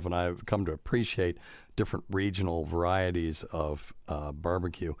this stuff. And I've come to appreciate different regional varieties of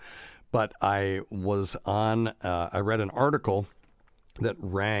barbecue. But I read an article that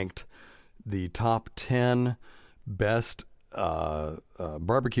ranked the top 10 best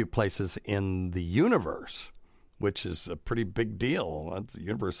barbecue places in the universe, which is a pretty big deal. The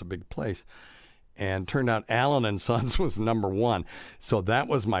universe is a big place. And turned out Allen & Sons was number one. So that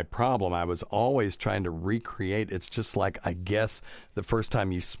was my problem. I was always trying to recreate. It's just like, I guess, the first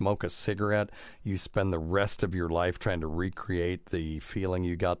time you smoke a cigarette, you spend the rest of your life trying to recreate the feeling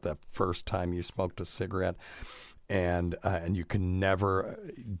you got the first time you smoked a cigarette. And you can never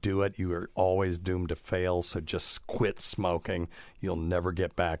do it. You are always doomed to fail, so just quit smoking. You'll never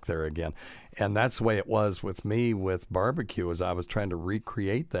get back there again. And that's the way it was with me with barbecue, as I was trying to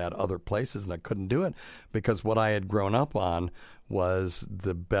recreate that other places, and I couldn't do it because what I had grown up on was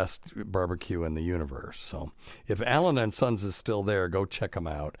the best barbecue in the universe. So if Allen & Sons is still there, go check them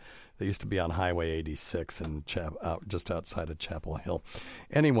out. They used to be on Highway 86 and just outside of Chapel Hill.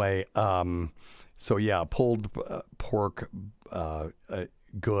 Anyway, so yeah, pulled pork,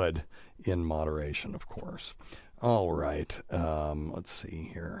 good in moderation, of course. All right, let's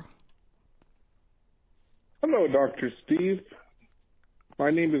see here. Hello, Dr. Steve. My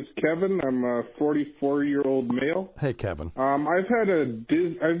name is Kevin. I'm a 44-year-old male. Hey, Kevin. I've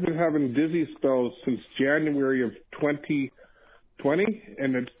been having dizzy spells since January of 2020,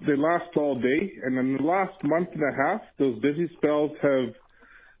 and they last all day. And in the last month and a half, those dizzy spells have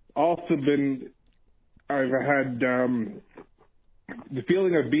also been. I've had the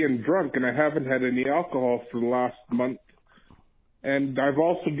feeling of being drunk, and I haven't had any alcohol for the last month. And I've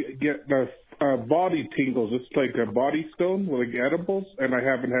also get the body tingles. It's like a body stone, like edibles, and I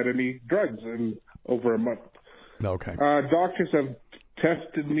haven't had any drugs in over a month. Okay. Doctors have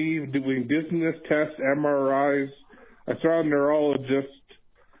tested me, doing dizziness tests, MRIs. I saw a neurologist,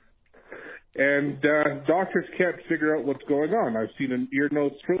 and doctors can't figure out what's going on. I've seen an ear,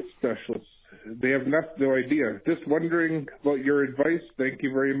 nose, throat specialist. They have no idea. Just wondering about your advice. Thank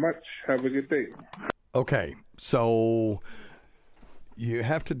you very much. Have a good day. Okay, so you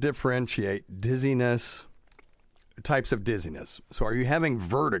have to differentiate dizziness, types of dizziness. So are you having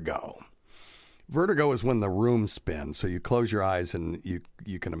vertigo? Vertigo is when the room spins. So you close your eyes and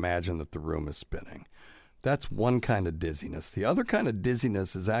you can imagine that the room is spinning. That's one kind of dizziness. The other kind of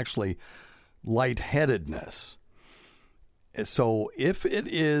dizziness is actually lightheadedness. So if it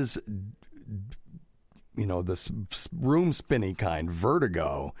is, this room spinny kind,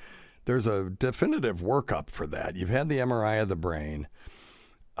 vertigo, there's a definitive workup for that. You've had the MRI of the brain.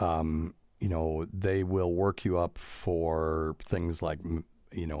 they will work you up for things like,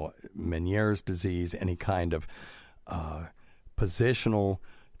 Meniere's disease, any kind of positional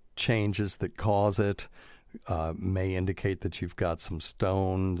changes that cause it. May indicate that you've got some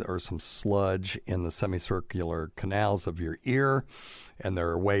stone or some sludge in the semicircular canals of your ear, and there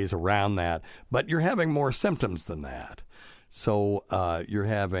are ways around that. But you're having more symptoms than that. So you're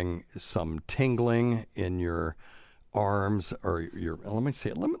having some tingling in your arms or your. Let me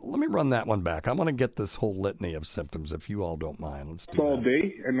see. Let me run that one back. I want to get this whole litany of symptoms, if you all don't mind. Let's do all that.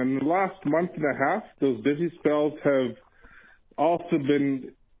 Day, and in the last month and a half, those dizzy spells have also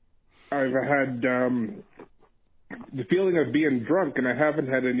been. I've had the feeling of being drunk, and I haven't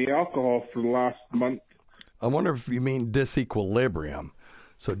had any alcohol for the last month. I wonder if you mean disequilibrium.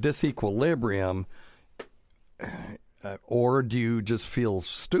 So disequilibrium, or do you just feel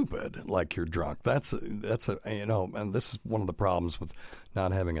stupid like you're drunk? That's a and this is one of the problems with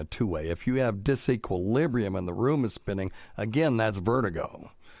not having a two-way. If you have disequilibrium and the room is spinning, again, that's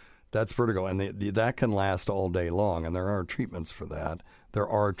vertigo. That's vertigo, and that can last all day long, and there are treatments for that.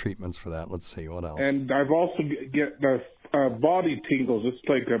 Let's see, what else? And I've also get the body tingles. It's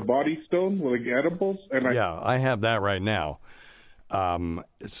like a body stone with like edibles. I have that right now.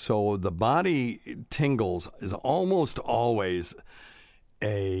 So the body tingles is almost always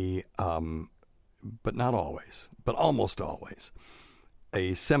but not always, but almost always,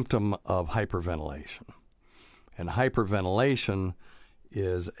 a symptom of hyperventilation. And hyperventilation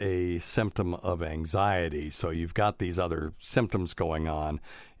is a symptom of anxiety. So you've got these other symptoms going on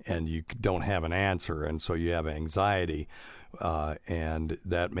and you don't have an answer, and so you have anxiety, and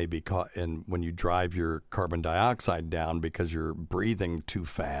that may be and when you drive your carbon dioxide down because you're breathing too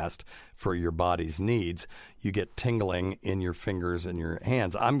fast for your body's needs, you get tingling in your fingers and your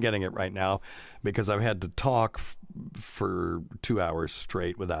hands. I'm getting it right now because I've had to talk for 2 hours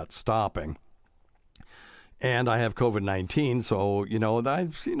straight without stopping. And I have COVID-19, so,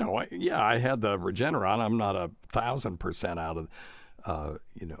 I had the Regeneron. I'm not 1,000% out of,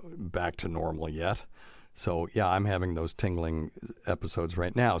 back to normal yet. So, yeah, I'm having those tingling episodes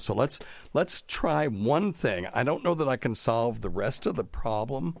right now. So let's try one thing. I don't know that I can solve the rest of the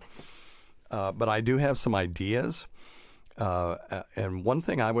problem, but I do have some ideas. And one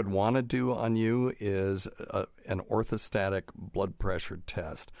thing I would want to do on you is an orthostatic blood pressure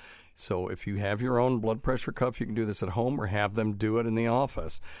test. So if you have your own blood pressure cuff, you can do this at home or have them do it in the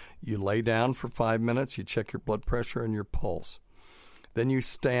office. You lay down for 5 minutes, you check your blood pressure and your pulse. Then you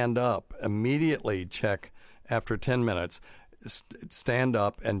stand up, immediately check after 10 minutes, stand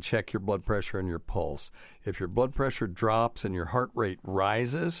up and check your blood pressure and your pulse. If your blood pressure drops and your heart rate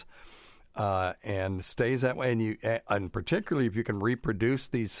rises and stays that way, and particularly if you can reproduce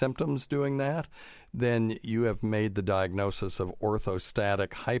these symptoms doing that, then you have made the diagnosis of orthostatic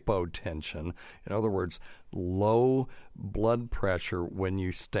hypotension. In other words, low blood pressure when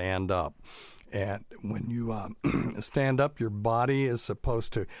you stand up. And when you stand up, your body is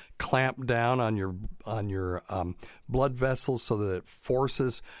supposed to clamp down on your blood vessels so that it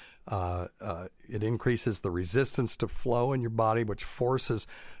forces, it increases the resistance to flow in your body, which forces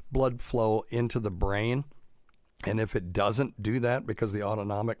blood flow into the brain. And if it doesn't do that because the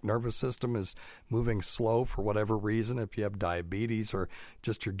autonomic nervous system is moving slow for whatever reason, if you have diabetes or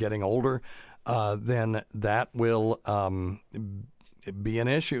just you're getting older, then that will be an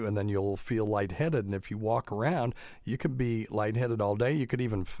issue, and then you'll feel lightheaded. And if you walk around, you could be lightheaded all day. You could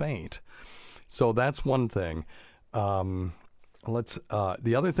even faint. So that's one thing. The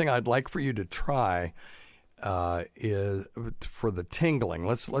other thing I'd like for you to try is for the tingling.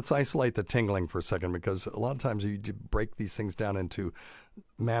 Let's isolate the tingling for a second, because a lot of times you break these things down into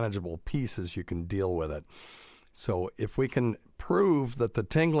manageable pieces, you can deal with it. So if we can prove that the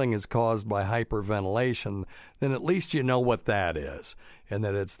tingling is caused by hyperventilation, then at least you know what that is, and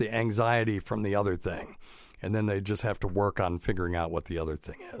that it's the anxiety from the other thing. And then they just have to work on figuring out what the other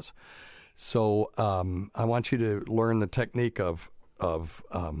thing is. So I want you to learn the technique of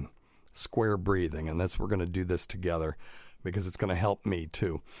square breathing, and we're going to do this together because it's going to help me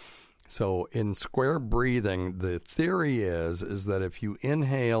too. So in square breathing, the theory is that if you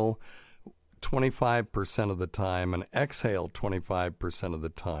inhale 25% of the time and exhale 25% of the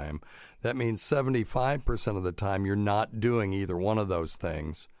time, that means 75% of the time you're not doing either one of those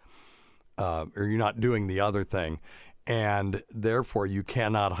things, or you're not doing the other thing, and therefore you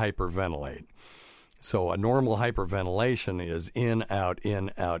cannot hyperventilate. So a normal hyperventilation is in, out,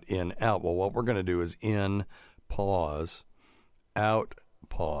 in, out, in, out. Well, what we're going to do is in, pause, out,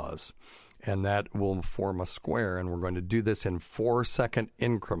 pause, and that will form a square, and we're going to do this in 4-second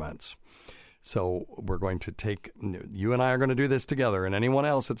increments. So we're going to you and I are going to do this together, and anyone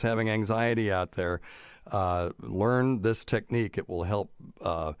else that's having anxiety out there, learn this technique. It will help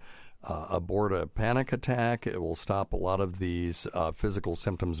abort a panic attack. It will stop a lot of these physical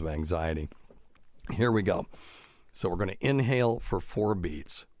symptoms of anxiety. Here we go. So we're going to inhale for 4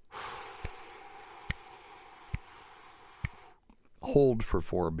 beats. Hold for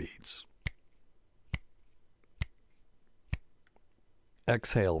 4 beats.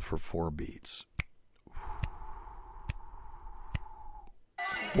 Exhale for 4 beats.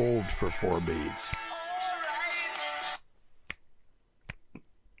 Hold for 4 beats.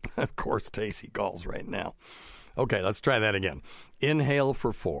 Of course, Stacy calls right now. Okay, let's try that again. Inhale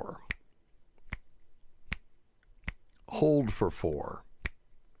for 4. Hold for 4.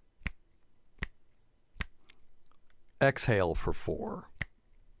 Exhale for 4.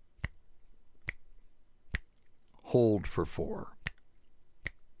 Hold for 4.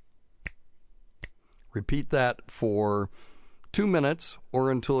 Repeat that for 2 minutes or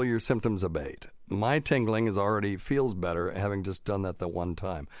until your symptoms abate. My tingling already feels better having just done that the one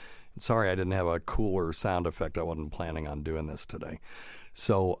time. Sorry I didn't have a cooler sound effect. I wasn't planning on doing this today.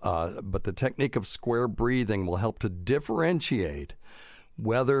 So, but the technique of square breathing will help to differentiate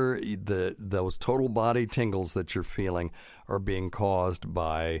whether those total body tingles that you're feeling are being caused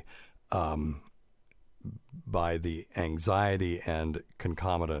by the anxiety and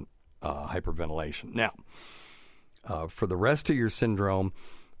concomitant hyperventilation. Now, for the rest of your syndrome,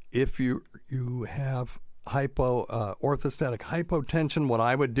 if you have orthostatic hypotension, what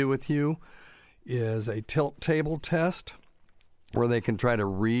I would do with you is a tilt table test where they can try to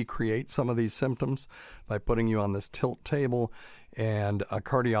recreate some of these symptoms by putting you on this tilt table, and a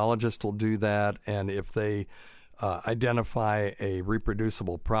cardiologist will do that, and if they identify a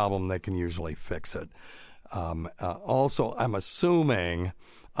reproducible problem, they can usually fix it. Also, I'm assuming,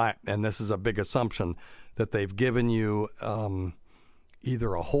 and this is a big assumption, that they've given you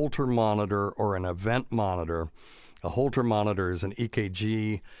either a Holter monitor or an event monitor. A Holter monitor is an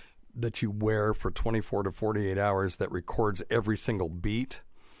EKG that you wear for 24 to 48 hours that records every single beat,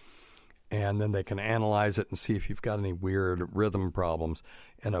 and then they can analyze it and see if you've got any weird rhythm problems.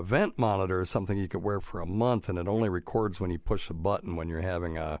 An event monitor is something you could wear for a month, and it only records when you push a button when you're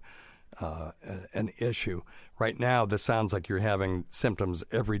having an issue. Right now, this sounds like you're having symptoms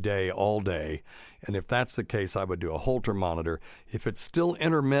every day, all day. And if that's the case, I would do a Holter monitor. If it's still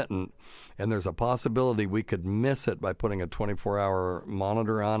intermittent and there's a possibility we could miss it by putting a 24-hour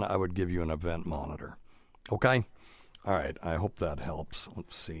monitor on, I would give you an event monitor. Okay? All right. I hope that helps.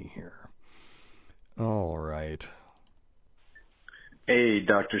 Let's see here. All right. Hey,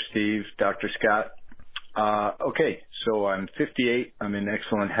 Dr. Steve, Dr. Scott. Okay, so I'm 58. I'm in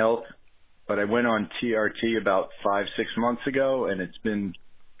excellent health. But I went on TRT about 5-6 months ago, and it's been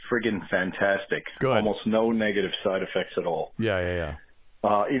friggin' fantastic. Good. Almost no negative side effects at all. Yeah.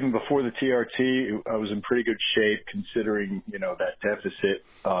 Even before the TRT, I was in pretty good shape considering, that deficit.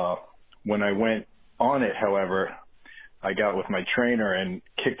 When I went on it, however, I got with my trainer and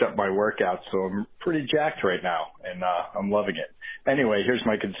kicked up my workout, so I'm pretty jacked right now, and I'm loving it. Anyway, here's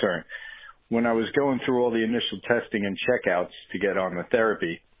my concern. When I was going through all the initial testing and checkouts to get on the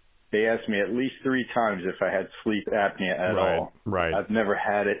therapy, they asked me at least 3 times if I had sleep apnea at all. Right. I've never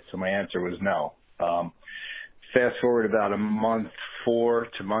had it, so my answer was no. Fast forward about month 4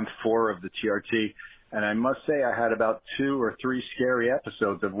 of the TRT, and I must say I had about 2 or 3 scary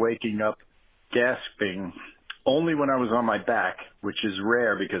episodes of waking up gasping only when I was on my back, which is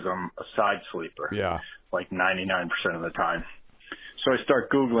rare because I'm a side sleeper. Yeah. Like 99% of the time. So I start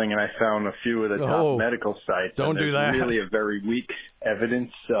Googling, and I found a few of the top medical sites. Don't do that. There's really a very weak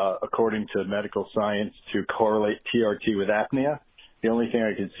evidence, according to medical science, to correlate TRT with apnea. The only thing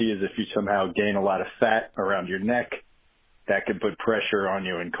I can see is if you somehow gain a lot of fat around your neck, that could put pressure on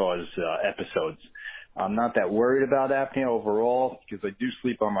you and cause episodes. I'm not that worried about apnea overall because I do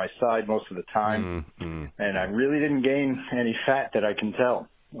sleep on my side most of the time, and I really didn't gain any fat that I can tell,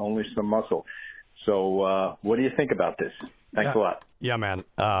 only some muscle. So what do you think about this? Thanks a lot. Yeah, man.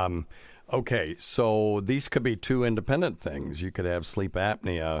 Okay, so these could be 2 independent things. You could have sleep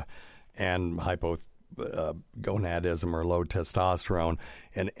apnea and hypogonadism or low testosterone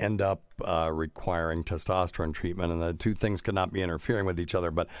and end up requiring testosterone treatment, and the 2 things could not be interfering with each other.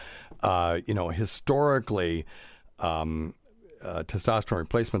 But, historically, testosterone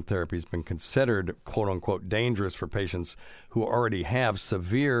replacement therapy has been considered, quote-unquote, dangerous for patients who already have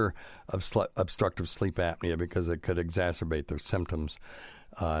severe obstructive sleep apnea because it could exacerbate their symptoms.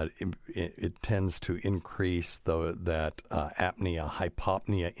 it tends to increase that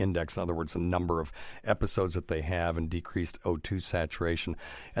apnea-hypopnea index, in other words, the number of episodes that they have, and decreased O2 saturation.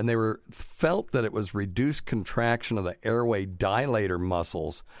 And they felt that it was reduced contraction of the airway dilator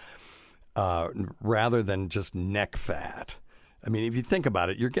muscles rather than just neck fat. I mean, if you think about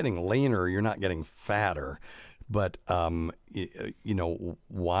it, you're getting leaner, you're not getting fatter. But,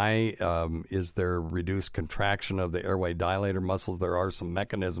 why is there reduced contraction of the airway dilator muscles? There are some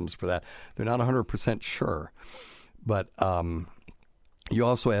mechanisms for that. They're not 100% sure. But you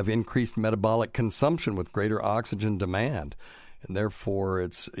also have increased metabolic consumption with greater oxygen demand. And therefore,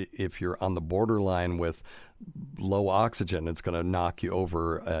 if you're on the borderline with low oxygen, it's going to knock you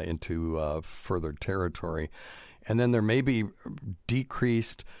over into further territory. And then there may be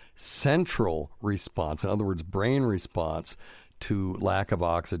decreased central response, in other words, brain response to lack of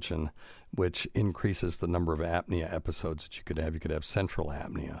oxygen, which increases the number of apnea episodes that you could have. You could have central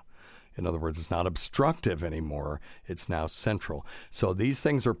apnea. In other words, it's not obstructive anymore. It's now central. So these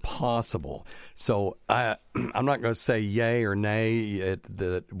things are possible. So I'm not going to say yay or nay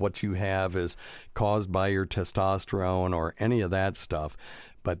that what you have is caused by your testosterone or any of that stuff.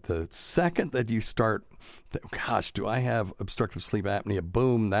 But the second that you start, gosh, do I have obstructive sleep apnea?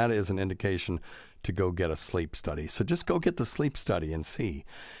 Boom, that is an indication to go get a sleep study. So just go get the sleep study and see.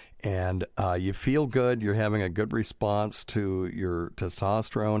 And you feel good. You're having a good response to your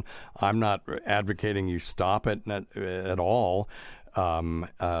testosterone. I'm not advocating you stop it at all.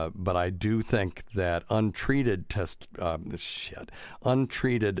 But I do think that untreated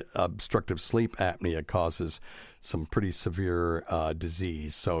obstructive sleep apnea causes some pretty severe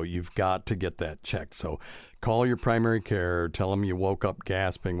disease. So you've got to get that checked. So call your primary care, tell them you woke up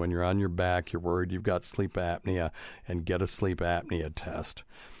gasping when you're on your back, you're worried you've got sleep apnea, and get a sleep apnea test.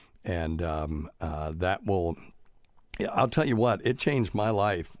 And that will... I'll tell you what, it changed my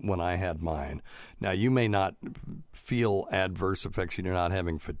life when I had mine. Now, you may not feel adverse effects. You're not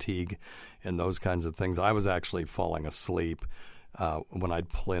having fatigue and those kinds of things. I was actually falling asleep. When I'd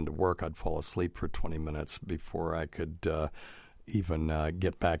pull into work, I'd fall asleep for 20 minutes before I could even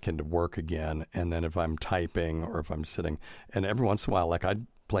get back into work again. And then if I'm typing or if I'm sitting, and every once in a while, like I'd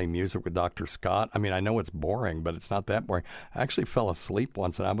play music with Dr. Scott. I mean, I know it's boring, but it's not that boring. I actually fell asleep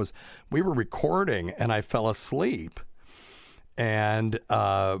once, and we were recording, and I fell asleep. And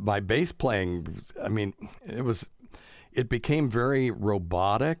my bass playing, I mean, it became very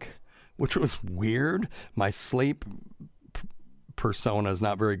robotic, which was weird. My sleep persona is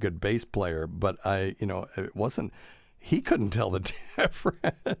not very good bass player, but it wasn't. He couldn't tell the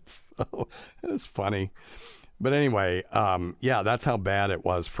difference, so it was funny. But anyway, that's how bad it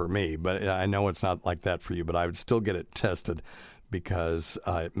was for me. But I know it's not like that for you, but I would still get it tested because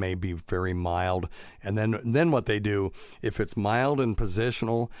it may be very mild. And then what they do, if it's mild and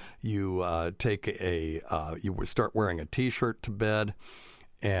positional, you you start wearing a T-shirt to bed.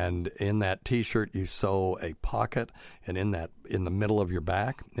 And in that T-shirt, you sew a pocket, and in the middle of your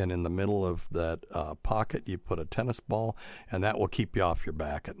back, and in the middle of that pocket, you put a tennis ball, and that will keep you off your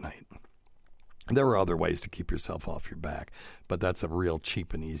back at night. There are other ways to keep yourself off your back, but that's a real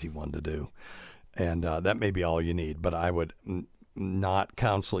cheap and easy one to do. And that may be all you need, but I would not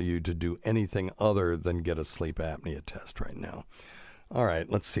counsel you to do anything other than get a sleep apnea test right now. All right,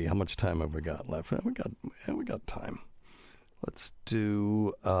 let's see. How much time have we got left? We got time. Let's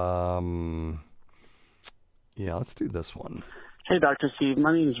do, let's do this one. Hey, Dr. Steve.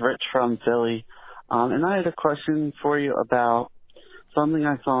 My name is Rich from Philly, and I had a question for you about something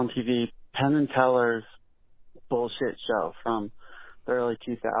I saw on TV, Penn and Teller's bullshit show from the early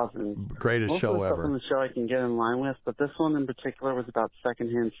 2000s. Greatest show Most of the ever. stuff on the show I can get in line with, but this one in particular was about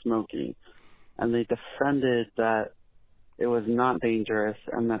secondhand smoking, and they defended that it was not dangerous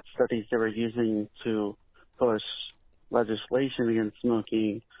and that studies they were using to push legislation against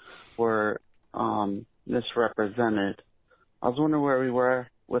smoking were misrepresented. I was wondering where we were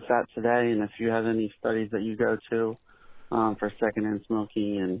with that today, and if you have any studies that you go to for secondhand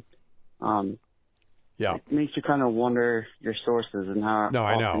smoking, and it makes you kind of wonder your sources and how. No,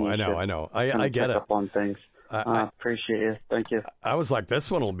 I know. I get it. Up on things. I appreciate you. Thank you. I was like,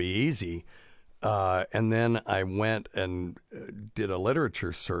 this one will be easy. And then I went and did a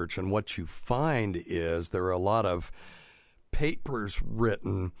literature search, and what you find is there are a lot of papers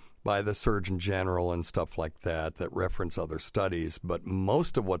written by the Surgeon General and stuff like that reference other studies, but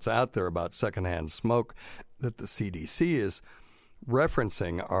most of what's out there about secondhand smoke that the CDC is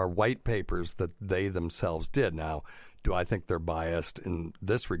referencing are white papers that they themselves did. Now, do I think they're biased in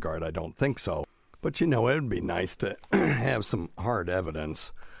this regard? I don't think so. But, it would be nice to have some hard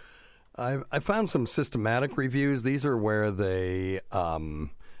evidence. I found some systematic reviews. These are where they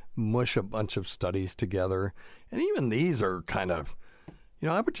mush a bunch of studies together. And even these are kind of,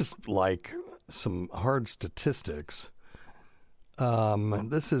 I would just like some hard statistics.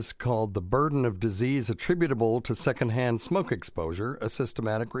 This is called The Burden of Disease Attributable to Secondhand Smoke Exposure, a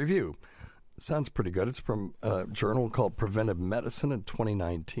systematic review. Sounds pretty good. It's from a journal called Preventive Medicine in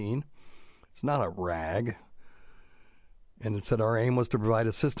 2019. It's not a rag. And it said our aim was to provide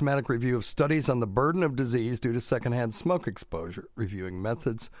a systematic review of studies on the burden of disease due to secondhand smoke exposure, reviewing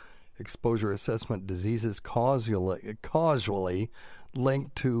methods, exposure assessment, diseases causally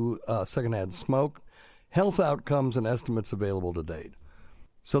linked to secondhand smoke, health outcomes, and estimates available to date.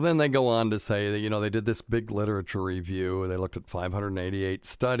 So then they go on to say that, they did this big literature review. They looked at 588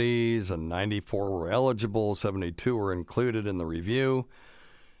 studies, and 94 were eligible, 72 were included in the review.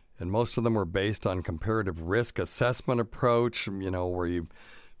 And most of them were based on comparative risk assessment approach, where you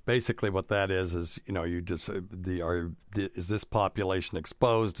basically what that is, you just, is this population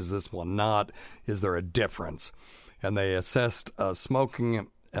exposed? Is this one not? Is there a difference? And they assessed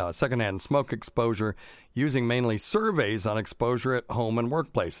secondhand smoke exposure using mainly surveys on exposure at home and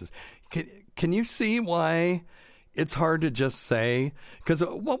workplaces. Can you see why it's hard to just say? Because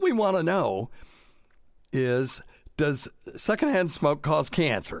what we want to know is, does secondhand smoke cause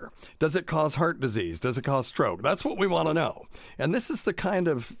cancer? Does it cause heart disease? Does it cause stroke? That's what we want to know. And this is the kind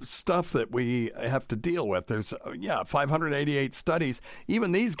of stuff that we have to deal with. There's, 588 studies.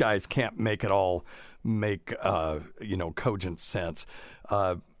 Even these guys can't make it all make, cogent sense.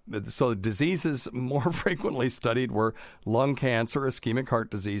 So the diseases more frequently studied were lung cancer, ischemic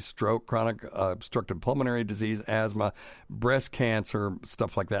heart disease, stroke, chronic obstructive pulmonary disease, asthma, breast cancer,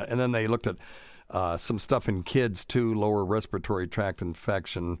 stuff like that. And then they looked at some stuff in kids, too, lower respiratory tract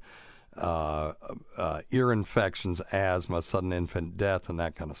infection, ear infections, asthma, sudden infant death, and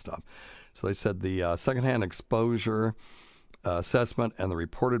that kind of stuff. So they said the secondhand exposure assessment and the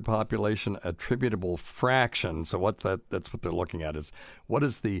reported population attributable fraction. So that's what they're looking at is what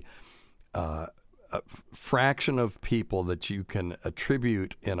is the fraction of people that you can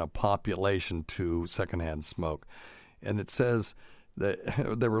attribute in a population to secondhand smoke. And it says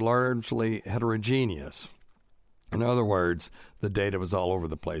that they were largely heterogeneous. In other words, the data was all over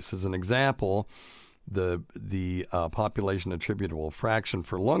the place. As an example, the population attributable fraction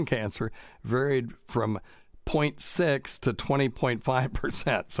for lung cancer varied from 0.6 to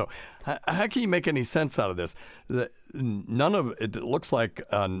 20.5%. So how can you make any sense out of this? None of it looks like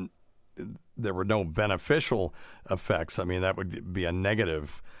there were no beneficial effects. I mean, that would be a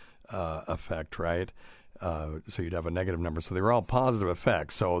negative effect, right? So you'd have a negative number. So they were all positive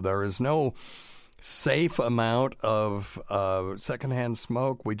effects. So there is no safe amount of secondhand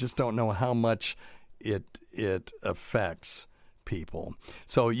smoke. We just don't know how much it affects people.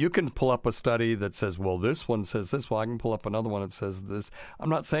 So you can pull up a study that says, well, this one says this. Well, I can pull up another one that says this. I'm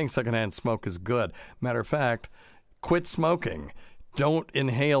not saying secondhand smoke is good. Matter of fact, quit smoking. Don't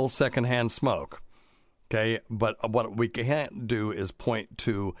inhale secondhand smoke. Okay, but what we can't do is point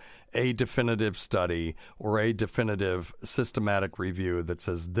to a definitive study or a definitive systematic review that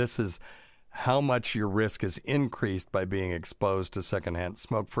says this is how much your risk is increased by being exposed to secondhand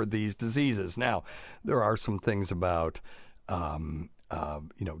smoke for these diseases. Now, there are some things about,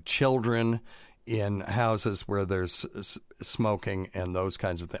 children in houses where there's smoking and those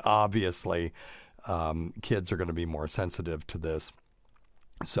kinds of things. Obviously, kids are going to be more sensitive to this.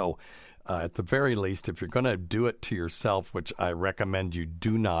 So, at the very least, if you're going to do it to yourself, which I recommend you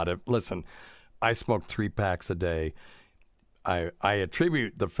do not. Listen, I smoke 3 packs a day. I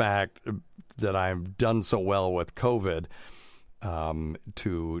attribute the fact that I've done so well with COVID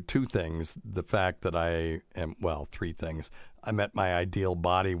to 2 things. The fact that I am, 3 things. I'm at my ideal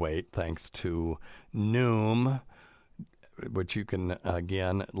body weight thanks to Noom, which you can,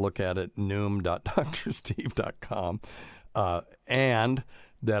 again, look at noom.drsteve.com, and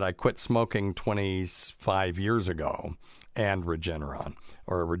that I quit smoking 25 years ago, and Regeneron,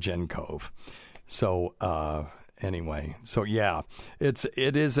 or Regencove. So, anyway,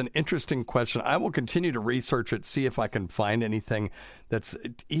 it is an interesting question. I will continue to research it, see if I can find anything that's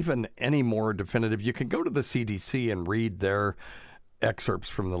even any more definitive. You can go to the CDC and read their excerpts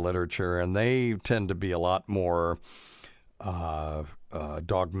from the literature, and they tend to be a lot more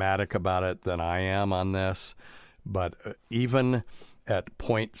dogmatic about it than I am on this. But even at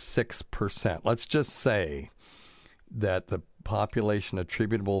 0.6%, let's just say that the population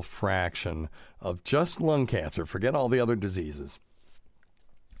attributable fraction of just lung cancer, forget all the other diseases,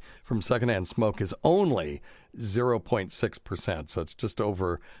 from secondhand smoke is only 0.6%. So it's just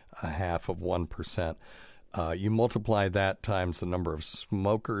over a half of 1%. You multiply that times the number of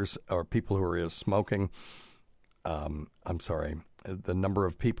smokers or people who are smoking. The number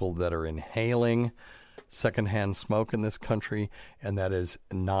of people that are inhaling secondhand smoke in this country, and that is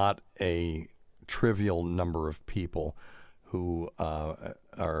not a trivial number of people who can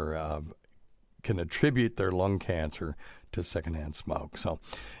attribute their lung cancer to secondhand smoke. So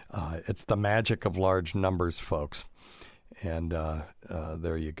it's the magic of large numbers, folks. And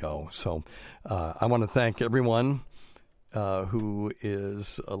there you go. So I want to thank everyone who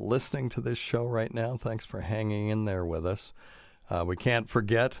is listening to this show right now. Thanks for hanging in there with us. We can't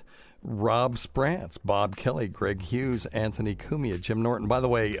forget Rob Sprance, Bob Kelly, Greg Hughes, Anthony Cumia, Jim Norton. By the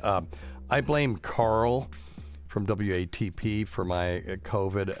way, I blame Carl from WATP for my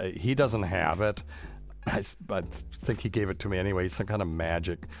COVID. He doesn't have it. I think he gave it to me anyway. He's some kind of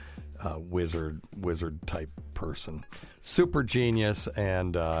magic wizard type person. Super genius,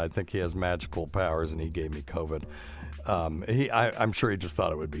 and I think he has magical powers, and he gave me COVID. I'm sure he just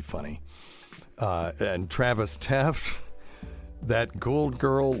thought it would be funny. And Travis Teft, that Gould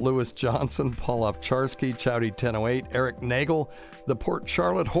Girl, Lewis Johnson, Paul Ovcharsky, Chowdy 1008, Eric Nagel, the Port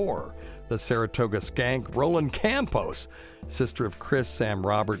Charlotte Whore, the Saratoga Skank, Roland Campos, sister of Chris, Sam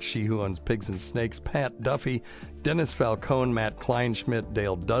Roberts, she who owns Pigs and Snakes, Pat Duffy, Dennis Falcone, Matt Kleinschmidt,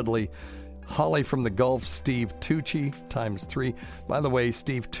 Dale Dudley, Holly from the Gulf, Steve Tucci, ×3. By the way,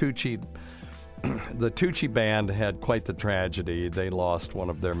 Steve Tucci, the Tucci band had quite the tragedy. They lost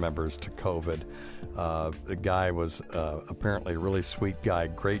one of their members to COVID. The guy was apparently a really sweet guy,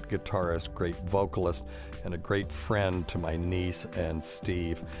 great guitarist, great vocalist, and a great friend to my niece and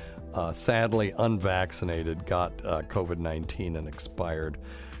Steve. Sadly unvaccinated, got COVID-19 and expired.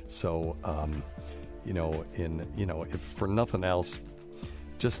 So, if for nothing else,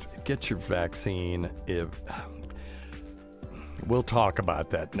 just get your vaccine. We'll talk about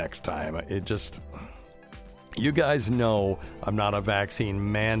that next time. You guys know I'm not a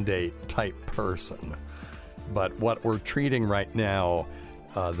vaccine mandate type person, but what we're treating right now,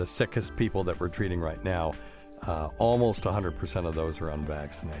 the sickest people that we're treating right now, almost 100% of those are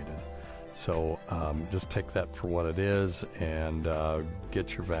unvaccinated. So just take that for what it is and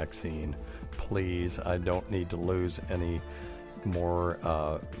get your vaccine, please. I don't need to lose any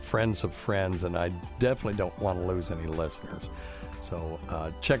more friends of friends, and I definitely don't want to lose any listeners. So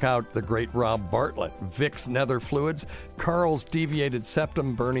check out the great Rob Bartlett, Vicks Nether Fluids, Carl's Deviated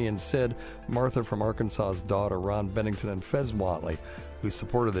Septum, Bernie and Sid, Martha from Arkansas's Daughter, Ron Bennington, and Fez Watley, whose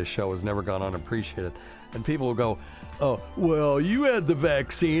support of this show has never gone unappreciated. And people will go, oh, well, you had the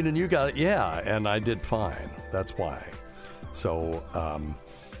vaccine and you got it. Yeah, and I did fine. That's why. So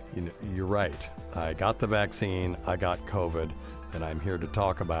you're right. I got the vaccine, I got COVID, and I'm here to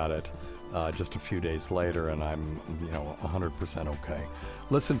talk about it just a few days later, and I'm 100% okay.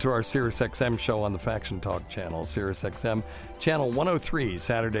 Listen to our SiriusXM show on the Faction Talk channel, SiriusXM channel 103,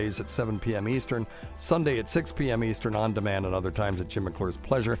 Saturdays at 7 p.m. Eastern, Sunday at 6 p.m. Eastern, on demand, and other times at Jim McClure's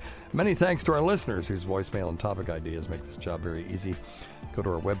pleasure. Many thanks to our listeners whose voicemail and topic ideas make this job very easy. Go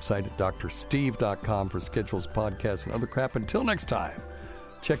to our website at drsteve.com for schedules, podcasts, and other crap. Until next time,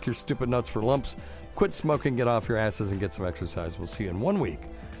 check your stupid nuts for lumps, quit smoking, get off your asses, and get some exercise. We'll see you in 1 week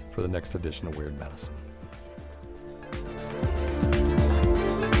for the next edition of Weird Medicine.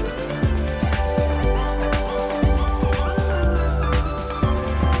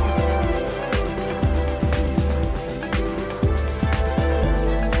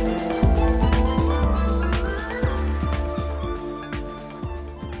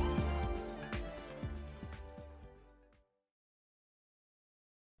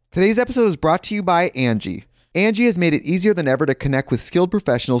 Today's episode is brought to you by Angie. Angie has made it easier than ever to connect with skilled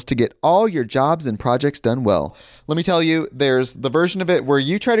professionals to get all your jobs and projects done well. Let me tell you, there's the version of it where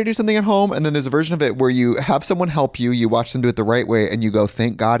you try to do something at home, and then there's a version of it where you have someone help you, you watch them do it the right way, and you go,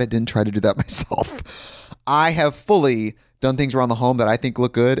 thank God I didn't try to do that myself. I have fully done things around the home that I think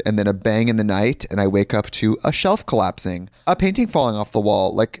look good, and then a bang in the night, and I wake up to a shelf collapsing, a painting falling off the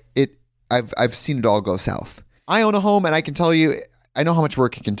wall. I've seen it all go south. I own a home, and I can tell you, I know how much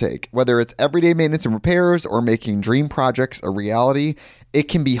work it can take. Whether it's everyday maintenance and repairs or making dream projects a reality, it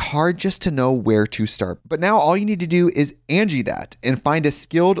can be hard just to know where to start. But now all you need to do is Angie that and find a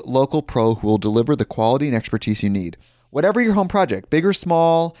skilled local pro who will deliver the quality and expertise you need. Whatever your home project, big or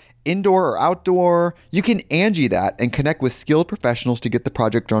small, indoor or outdoor, you can Angie that and connect with skilled professionals to get the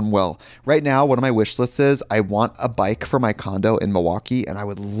project done well. Right now, one of my wish lists is I want a bike for my condo in Milwaukee, and I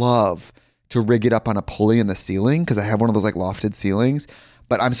would love to rig it up on a pulley in the ceiling because I have one of those lofted ceilings,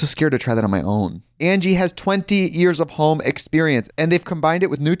 but I'm so scared to try that on my own. Angie has 20 years of home experience, and they've combined it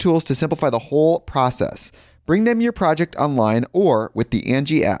with new tools to simplify the whole process. Bring them your project online or with the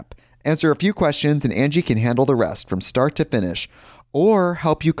Angie app. Answer a few questions and Angie can handle the rest from start to finish, or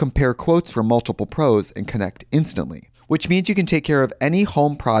help you compare quotes from multiple pros and connect instantly, which means you can take care of any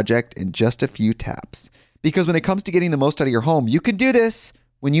home project in just a few taps. Because when it comes to getting the most out of your home, you can do this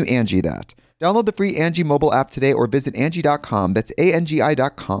when you Angie that. Download the free Angie mobile app today or visit Angie.com. That's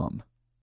ANGI.com.